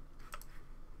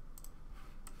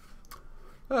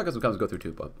 Well, I guess we'll kind of go through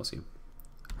too, but we'll see.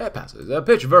 It passes. A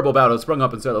pitched verbal battle sprung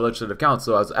up inside the Legislative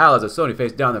Council as allies of Sony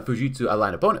faced down their Fujitsu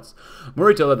aligned opponents.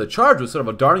 Morita led the charge with sort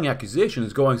of a darting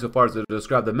accusations, going so far as to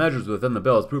describe the measures within the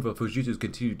bill as proof of Fujitsu's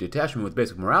continued detachment with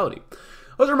basic morality.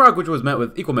 It was a remark which was met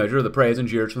with equal measure of the praise and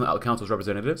jeers from the council's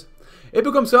representatives.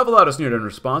 Ibuka himself allowed a sneer in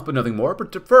response, but nothing more,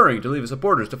 preferring to leave his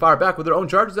supporters to fire back with their own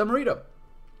charges at Morita.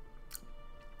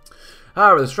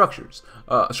 However, the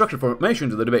structured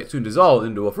formations of the debate soon dissolved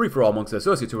into a free-for-all amongst the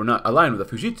associates who were not aligned with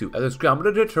the Fujitsu, as they scrambled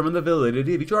to determine the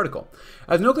validity of each article.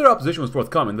 As no clear opposition was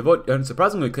forthcoming, the vote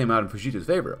unsurprisingly came out in Fujitsu's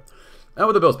favor. And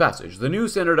with the bill's passage, the new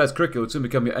standardized curriculum would soon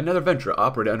become another venture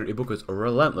operated under Ibuka's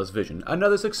relentless vision,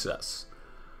 another success.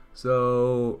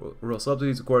 So, real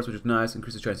subsidies, of course, which is nice,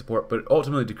 increases Chinese support, but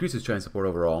ultimately decreases Chinese support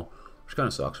overall, which kind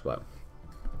of sucks, but...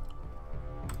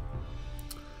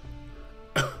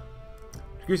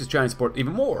 Decreases Chinese support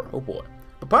even more. Oh boy.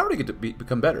 But poverty could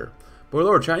become better. But we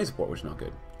lowered Chinese support, which is not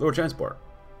good. Lower Chinese support.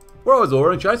 We're always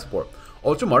lowering Chinese support.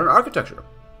 Ultra modern architecture.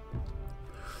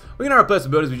 We cannot replace the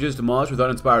buildings we just demolished with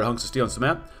uninspired hunks of steel and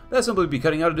cement. That'd simply be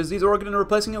cutting out a diseased organ and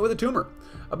replacing it with a tumor.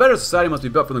 A better society must be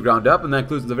built from the ground up, and that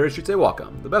includes the very streets they walk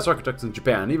on. The best architects in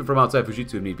Japan, even from outside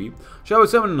Fujitsu if need be, shall be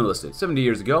summoned and enlisted. 70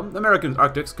 years ago, American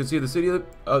architects conceived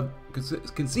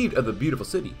of the beautiful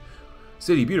city.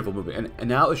 City Beautiful movement, and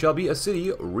now it shall be a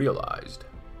city realized.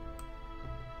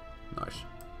 Nice.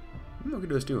 We could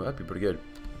do this too, that'd be pretty good.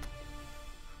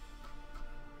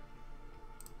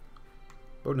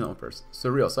 Voting that one first.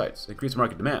 Surreal sights. Increased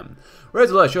market demand. Rays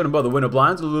of light showed above the window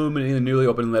blinds, illuminating the newly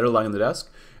opened letter lying on the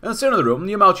desk. In the center of the room,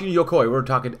 Yamauchi and Yokoi were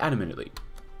talking animatedly.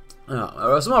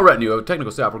 A small retinue of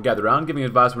technical staff were gathered around, giving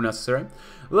advice where necessary.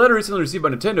 The letter recently received by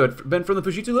Nintendo had been from the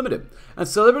Fujitsu Limited, and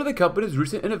celebrated the company's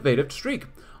recent innovative streak.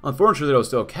 Unfortunately, there was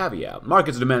still a caveat.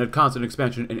 Markets demanded constant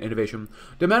expansion and innovation,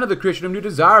 demanded the creation of new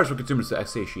desires for consumers to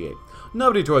satiate.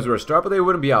 Novelty toys were a start, but they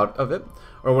wouldn't be out of it,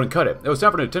 or wouldn't cut it. It was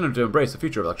time for Nintendo to embrace the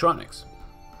future of electronics.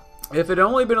 If it had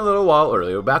only been a little while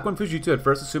earlier, back when Fujitsu had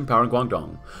first assumed power in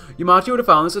Guangdong, Yamauchi would have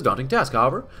found this a daunting task.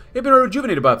 However, he had been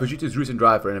rejuvenated by Fujitsu's recent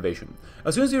drive for innovation.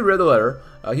 As soon as he read the letter,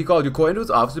 he called Yokoi into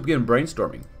his office to begin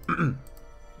brainstorming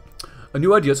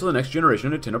new ideas for the next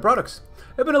generation of Nintendo products.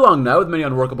 It had been a long night with many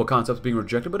unworkable concepts being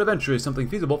rejected, but eventually something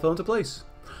feasible fell into place.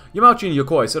 Yamauchi and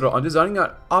Yokoi settled on designing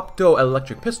an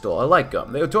optoelectric pistol, a light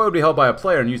gun. The toy would be held by a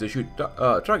player and used to shoot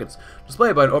targets,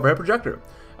 displayed by an overhead projector.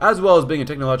 As well as being a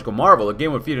technological marvel, the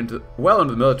game would feed well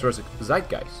into the militaristic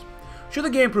zeitgeist. Should the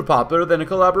game prove popular, then a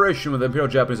collaboration with the Imperial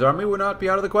Japanese Army would not be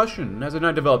out of the question. As the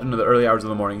night developed into the early hours of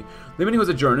the morning, the meeting was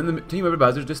adjourned and the team of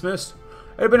advisors dismissed.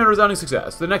 It had been a resounding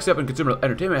success. The next step in consumer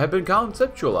entertainment had been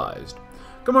conceptualized.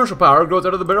 Commercial power grows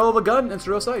out of the barrel of a gun and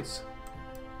surreal sights.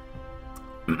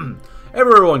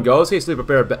 Everywhere one goes, hastily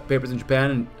prepared papers in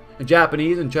Japan and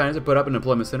Japanese and Chinese are put up in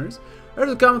employment centers.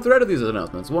 There's a common thread of these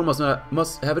announcements. One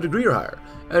must have a degree or higher.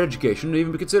 An education may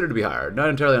even be considered to be hired. Not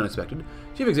entirely unexpected.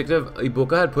 Chief Executive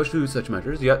Ibuka had pushed through such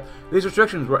measures, yet these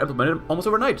restrictions were implemented almost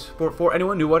overnight before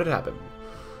anyone knew what had happened.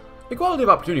 Equality of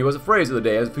opportunity was a phrase of the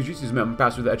day as Fujitsu's memo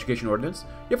passed through the education ordinance,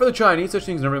 yet for the Chinese, such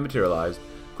things never materialized.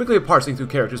 Quickly parsing through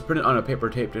characters printed on a paper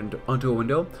taped onto a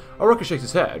window, a worker shakes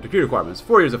his head. Degree requirements,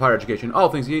 4 years of higher education, all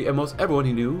things he and most everyone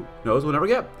he knows will never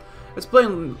get. It's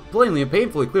plainly and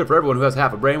painfully clear for everyone who has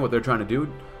half a brain what they're trying to do.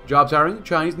 Jobs hiring,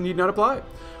 Chinese need not apply.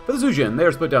 For the Zujin, they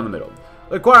are split down the middle.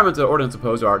 The requirements that the ordinance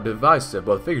imposed are divisive,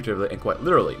 both figuratively and quite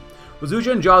literally. With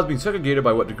Zujin, jobs being segregated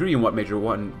by what degree and what major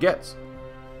one gets.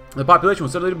 The population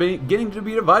was suddenly beginning to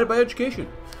be divided by education.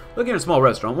 Looking at a small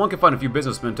restaurant, one can find a few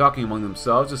businessmen talking among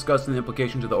themselves, discussing the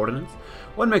implications of the ordinance.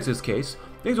 One makes his case.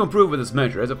 Things will improve with this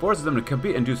measure, as it forces them to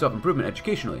compete and do self-improvement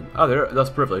educationally. Other, thus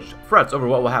privileged, frets over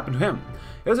what will happen to him.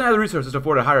 He doesn't have the resources to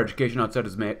afford a higher education outside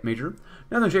his major.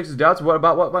 None shakes his doubts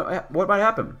about what might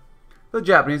happen. For the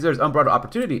Japanese, there's unbridled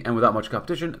opportunity, and without much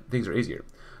competition, things are easier.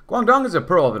 Guangdong is a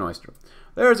pearl of an oyster.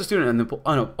 There is a student in the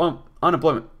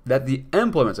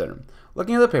employment center,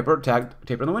 looking at the paper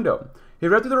taped on the window. He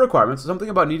read through the requirements, something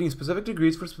about needing specific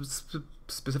degrees for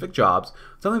specific jobs,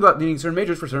 something about needing certain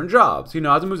majors for certain jobs. He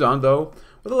nods and moves on, though,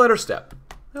 with a lighter step.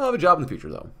 He'll have a job in the future,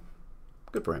 though.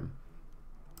 Good for him.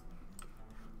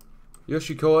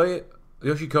 Yoshiko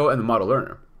and the model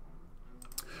learner.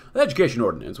 The education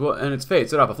ordinance and its fate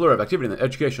set off a flurry of activity in the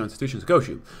educational institutions of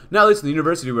Goshu, not least in the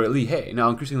university where Lihei, now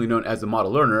increasingly known as the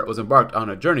model learner, was embarked on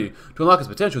a journey to unlock his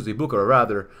potential, as Ibuka would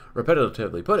rather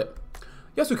repetitively put it.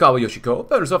 Yasukawa Yoshiko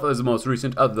found herself as the most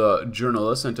recent of the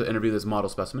journalists sent to interview this model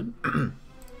specimen,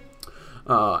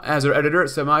 as her editor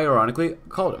semi-ironically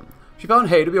called him. She found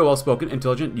Hei to be a well-spoken,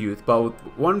 intelligent youth, but with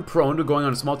one prone to going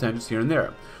on small tangents here and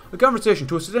there. The conversation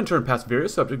twisted and turned past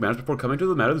various subject matters before coming to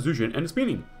the matter of Zujin and its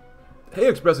meaning. Hei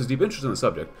expressed his deep interest in the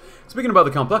subject, speaking about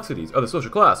the complexities of the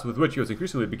social class with which he was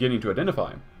increasingly beginning to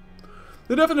identify.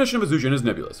 The definition of a Zujin is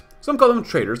nebulous. Some call them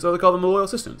traders, others call them loyal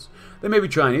assistants. They may be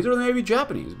Chinese or they may be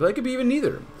Japanese, but they could be even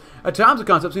neither. At times, the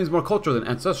concept seems more cultural than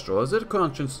ancestral, as a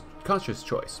conscious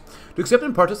choice. To accept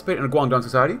and participate in a Guangdong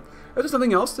society, is there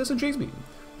something else? This intrigues me.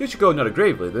 Yoshiko noted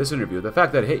gravely in this interview the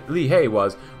fact that Li Hei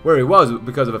was where he was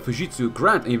because of a Fujitsu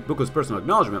grant and Ibuka's personal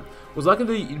acknowledgement was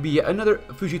likely to be yet another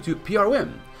Fujitsu PR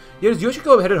win. Yet as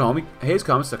Yoshiko headed home, Hei's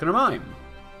comments stuck in her mind.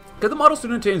 Could the model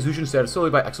student attain Zujin status solely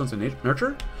by excellence in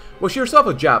nurture? Was she herself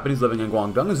a Japanese living in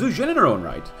Guangdong, a Zujin in her own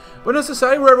right? But in a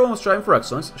society where everyone was striving for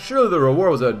excellence, surely the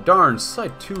reward was a darn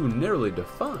sight too narrowly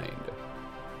defined.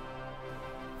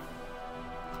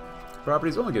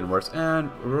 Property's only getting worse, and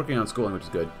we're working on schooling, which is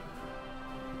good.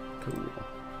 Cool.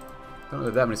 Don't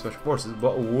have that many special forces,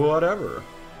 but whatever.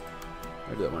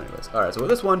 I do that one anyways. Alright, so with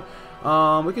this one,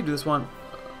 we can do this one.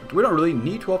 We don't really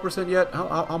need 12% yet.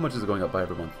 How much is it going up by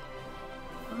every month?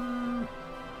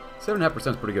 7.5%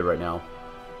 is pretty good right now.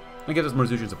 And gives us more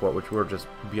Zujin support, which we're just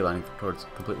beelining towards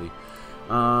completely.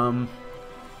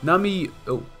 Nami...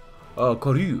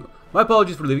 Koryu. My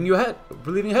apologies for leaving ahead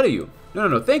of you.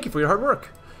 No, thank you for your hard work.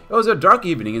 It was a dark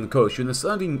evening in Koshu, and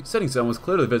the setting sun was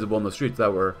clearly visible in the streets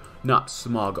that were not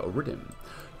smog-ridden.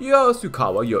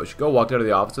 Yasukawa Yoshiko walked out of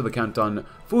the office of the Canton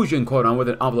Fujin Koran with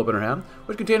an envelope in her hand,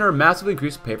 which contained her massively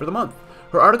increased pay for the month.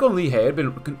 Her article in Li Hei had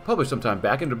been published some time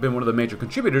back and had been one of the major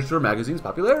contributors to her magazine's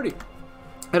popularity.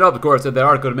 It of course said that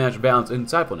article had managed to balance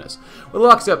insightfulness with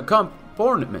lockstep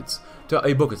conformance to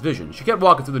Ibuka's vision. She kept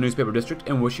walking through the newspaper district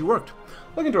in which she worked.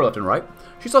 Looking to her left and right,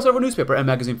 she saw several newspaper and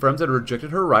magazine firms that had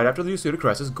rejected her right after the Yasuda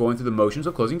crisis, going through the motions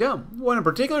of closing down. One in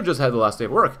particular just had the last day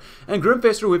of work, and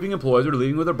grim-faced or weeping employees were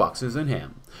leaving with their boxes in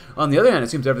hand. On the other hand, it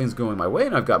seems everything's going my way,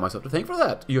 and I've got myself to thank for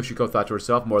that, Yoshiko thought to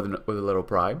herself more than with a little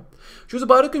pride. She was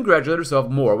about to congratulate herself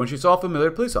more when she saw a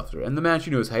familiar police officer, and the man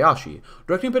she knew as Hayashi,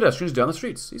 directing pedestrians down the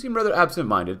streets. He seemed rather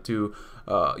absent-minded to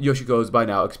Yoshiko's by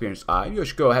now experienced eye.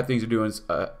 Yoshiko had things to do in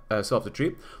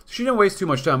self-retreat, so she didn't waste too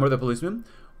much time with the policeman.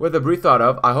 With a brief thought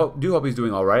of, I do hope he's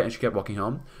doing all right, and she kept walking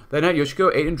home. That night,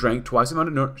 Yoshiko ate and drank twice the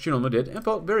amount she normally did, and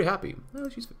felt very happy. Well,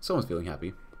 someone's feeling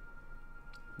happy.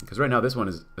 Because right now, this one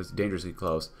is dangerously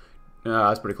close.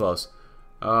 That's pretty close.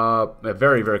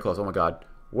 Very, very close. Oh my god.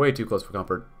 Way too close for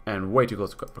comfort, and way too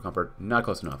close for comfort. Not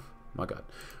close enough. My god.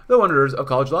 The wonders of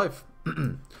college life.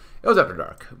 It was after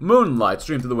dark. Moonlight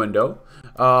streamed through the window,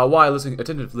 while listening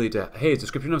attentively to Hei's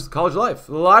description of college life.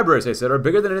 The libraries, they said, are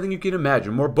bigger than anything you can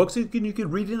imagine. More books than you can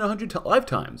read in 100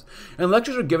 lifetimes. And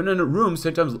lectures are given in rooms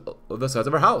 10 times the size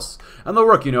of our house. And the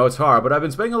work, it's hard, but I've been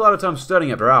spending a lot of time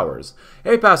studying after hours.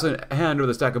 Hei passed a hand over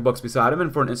the stack of books beside him,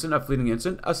 and for a fleeting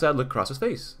instant, a sad look crossed his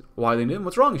face. Why leaned in?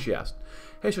 What's wrong? She asked.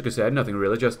 Hei shook his head. Nothing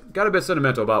really, just got a bit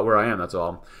sentimental about where I am, that's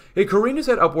all. He careened his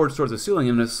head upwards towards the ceiling,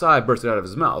 and a sigh bursted out of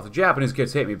his mouth. Japanese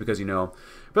kids hate me because,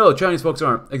 fellow Chinese folks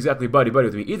aren't exactly buddy-buddy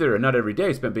with me either, and not every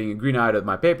day spent being green-eyed at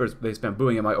my papers, they spent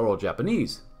booing at my oral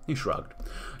Japanese. He shrugged.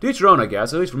 To each their own, I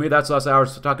guess. At least for me, that's less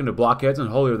hours talking to blockheads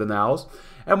and holier-than-thous,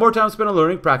 and more time spent on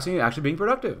learning, practicing, and actually being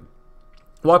productive.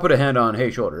 Well, I put a hand on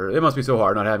Hei's shoulder. It must be so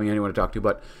hard not having anyone to talk to,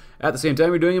 but at the same time,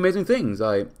 you're doing amazing things.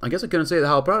 I guess I couldn't say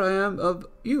how proud I am of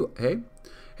you, Hei.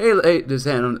 Hei laid his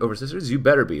hand over his sister's. You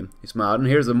better be. He smiled, and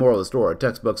here's the moral of the story.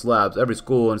 Textbooks, labs, every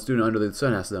school and student under the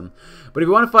sun has them. But if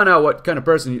you want to find out what kind of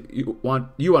person you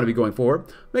want to be going for,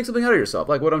 make something out of yourself.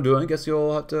 Like what I'm doing, guess who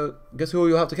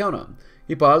you'll have to count on.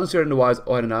 He paused and stared into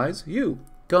wide eyes. You.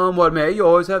 Come what may, you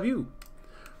always have you.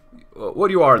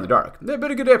 What you are in the dark. It had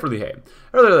been a good day for Li Hei.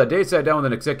 Earlier that day, he sat down with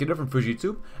an executive from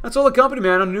Fujitsu and sold the company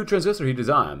man on a new transistor he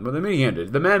designed. When the meeting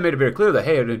ended, the man made it very clear that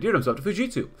Hei had endeared himself to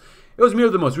Fujitsu. It was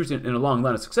merely the most recent in a long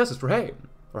line of successes for Hei.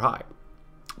 Or Hai.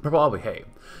 Probably Hei.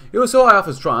 He was so high off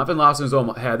his triumph and lost in his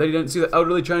own head that he didn't see the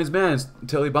elderly Chinese man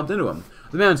until he bumped into him.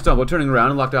 The man stumbled, turning around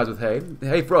and locked eyes with Hei.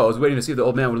 Hei froze, waiting to see if the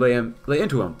old man would lay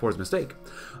into him for his mistake.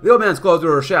 The old man's clothes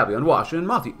were shabby, unwashed, and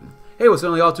moth-eaten. Hei was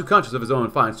suddenly all too conscious of his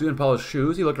own fine suit and polished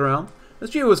shoes. He looked around. The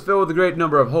street was filled with a great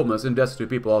number of homeless and destitute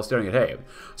people all staring at Hei.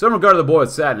 Some regarded the boy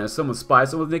with sadness, some with spite,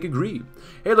 some with naked greed.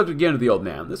 Hei looked again at the old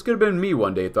man. This could have been me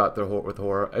one day, thought with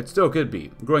horror. It still could be.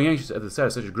 Growing anxious at the sight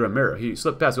of such a grim mirror, he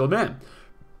slipped past the old man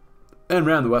and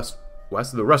ran the rest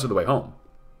of the way home.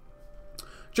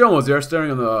 Joan was there, standing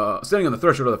on the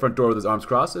threshold of the front door with his arms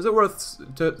crossed. Is it worth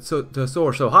to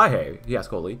soar so high, Hei? He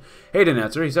asked coldly. Hei didn't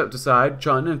answer. He stepped aside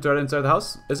Chun and started inside the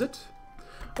house. Is it?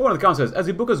 One of the comments says, as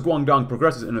Ibuka's Guangdong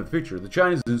progresses into the future, the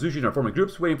Chinese and Zujin are forming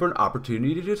groups waiting for an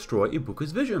opportunity to destroy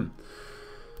Ibuka's vision.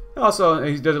 Also,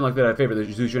 he doesn't like that I favor the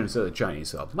Zushin instead of the Chinese,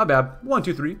 so my bad. 1,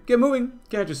 2, 3, get moving.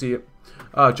 Can't you see it?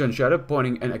 Chun shouted,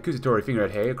 pointing an accusatory finger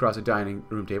at Hei across the dining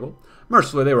room table.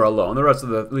 Mercifully, they were alone. The rest of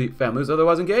the elite family was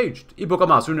otherwise engaged. Ibuka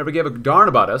Masaru never gave a darn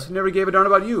about us. He never gave a darn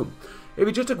about you. If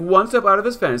he just took one step out of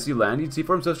his fantasy land, he'd see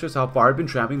for himself just how far he'd been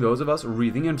trampling those of us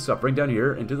wreathing and suffering down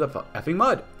here into the effing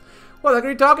mud. What the heck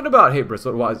are you talking about? Hei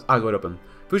bristled, eyes wide open.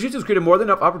 Fujitsu's created more than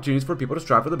enough opportunities for people to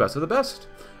strive for the best of the best.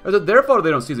 Is it their fault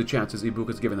they don't seize the chances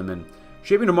Ibuka's giving them in?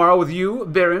 Shaping tomorrow with you,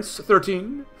 variance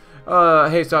 13.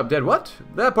 Hey, stop dead. What?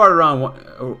 That part around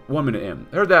 1 minute in.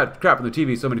 I heard that crap on the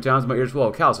TV so many times my ears full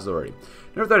of calluses already.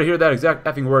 Never thought I'd hear that exact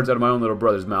effing words out of my own little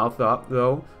brother's mouth,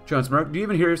 though. Chun smirked. Do you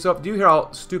even hear yourself? Do you hear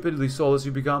how stupidly soulless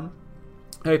you've become?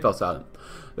 Hey fell silent.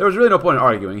 There was really no point in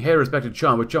arguing. Hey respected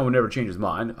Chun, but Chun would never change his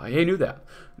mind. Hey knew that.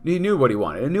 He knew what he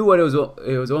wanted. He knew what it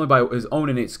was only by his own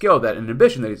innate skill, that an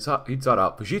ambition that he'd sought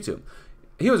out Fujitsu.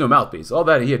 He was no mouthpiece. All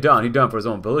that he'd done for his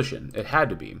own volition. It had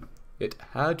to be. It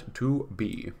had to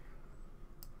be.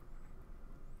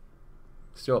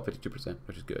 Still at 52%,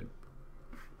 which is good.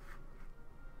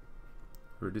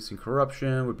 Reducing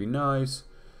corruption would be nice.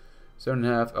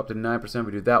 7.5 up to 9%.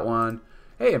 We do that one.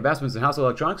 Hey, investments in household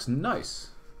electronics, nice.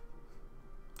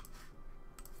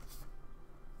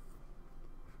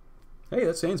 Hey,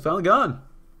 that stain's finally gone.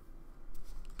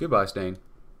 Goodbye, stain.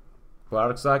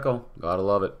 Product cycle, gotta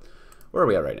love it. Where are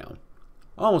we at right now?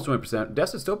 Almost 20%.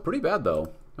 Death is still pretty bad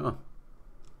though. Huh.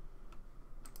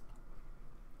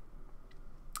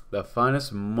 The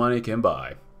finest money can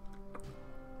buy.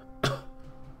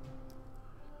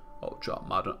 Ultra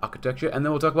modern architecture, and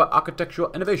then we'll talk about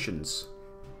architectural innovations.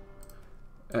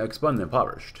 Expand the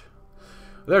impoverished.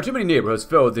 There are too many neighborhoods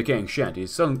filled with decaying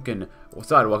shanties, sunken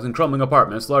sidewalks and crumbling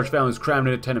apartments, large families crammed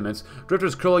into tenements,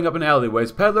 drifters curling up in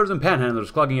alleyways, peddlers and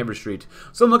panhandlers clogging every street.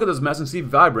 Some look at this mess and see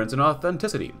vibrance and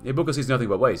authenticity. Ibuka sees nothing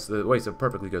but waste, the waste of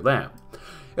perfectly good land.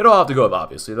 It'll have to go up,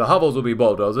 obviously. The hovels will be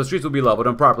bulldozed, the streets will be leveled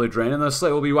and properly drained, and the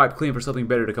slate will be wiped clean for something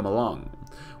better to come along.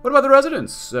 What about the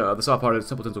residents? The soft-hearted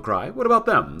simpletons will cry. What about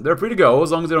them? They're free to go,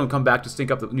 as long as they don't come back to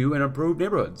stink up the new and improved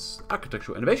neighborhoods.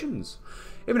 Architectural innovations.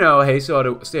 Even though Hei still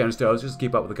had to stay on his toes just to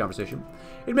keep up with the conversation.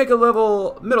 He'd make a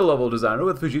middle-level designer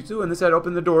with Fujitsu, and this had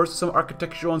opened the doors to some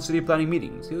architectural and city planning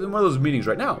meetings. He was in one of those meetings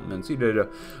right now, and seated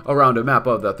around a map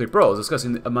of the three pearls,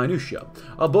 discussing the minutiae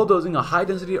of bulldozing a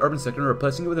high-density urban sector and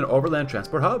replacing it with an overland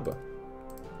transport hub.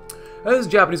 His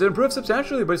Japanese had improved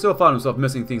substantially, but he still found himself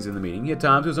missing things in the meeting. He at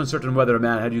times was uncertain whether a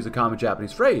man had used a common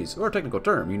Japanese phrase, or a technical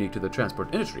term unique to the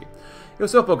transport industry. He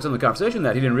was so focused on the conversation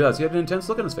that he didn't realize he had an intense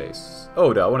look on his face.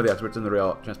 Oda, one of the experts in the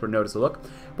rail transport, noticed the look,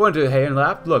 pointed to Hei and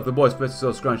laughed. Look, the boy's fist is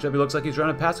so scrunched up he looks like he's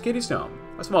trying to pass a kidney stone.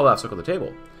 A small laugh circled the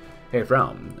table. Hei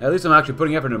frowned. At least I'm actually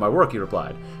putting effort into my work, he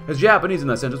replied. His Japanese in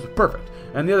that sentence was perfect,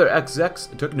 and the other execs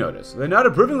took notice. They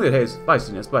nodded approvingly at Hei's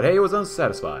feistiness, but Hei was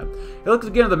unsatisfied. He looked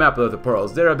again at the map of the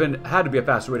pearls. There had to be a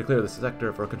faster way to clear the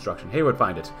sector for construction. Hei would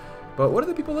find it. But what are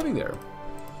the people living there?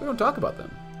 We don't talk about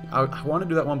them. I want to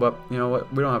do that one, but you know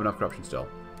what? We don't have enough corruption still.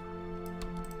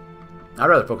 I'd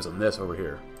rather focus on this over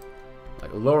here.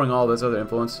 Like, lowering all this other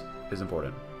influence is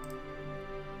important.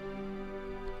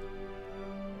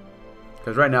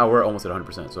 Because right now we're almost at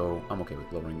 100%, so I'm okay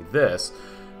with lowering this.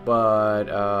 But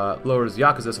lowers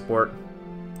Yakuza support.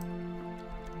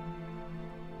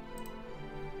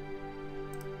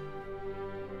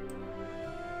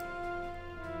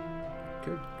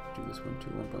 Could do this one to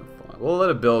 1.5. We'll let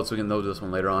it build so we can load this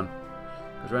one later on.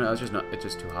 Because right now it's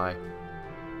just too high.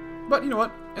 But you know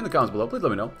what? In the comments below, please let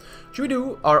me know. Should we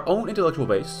do our own intellectual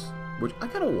base? Which I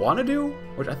kind of want to do,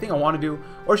 which I think I want to do,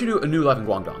 or should we do a new life in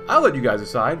Guangdong? I'll let you guys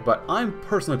decide, but I'm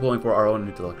personally pulling for our own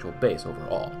intellectual base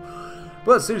overall.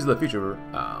 But cities of the future,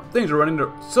 things are running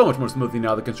so much more smoothly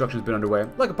now that construction has been underway.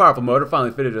 Like a powerful motor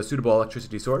finally fitted a suitable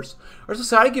electricity source, our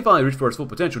society can finally reach for its full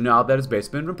potential now that its base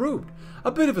has been improved. A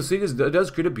beautiful city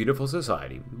does create a beautiful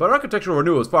society, but architectural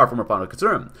renewal is far from our final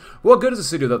concern. What good is a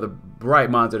city without the bright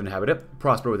minds that inhabit it,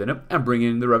 prosper within it, and bring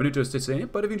in the revenue to sustain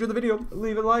it? But if you enjoyed the video,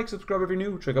 leave a like, subscribe if you're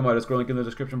new, check out my Discord link in the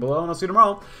description below, and I'll see you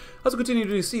tomorrow. Let's continue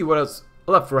to see what else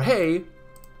left for Hei,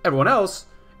 everyone else,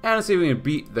 and see if we can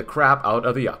beat the crap out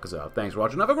of the Yakuza. Thanks for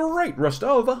watching. Have a great rest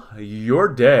of your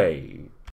day.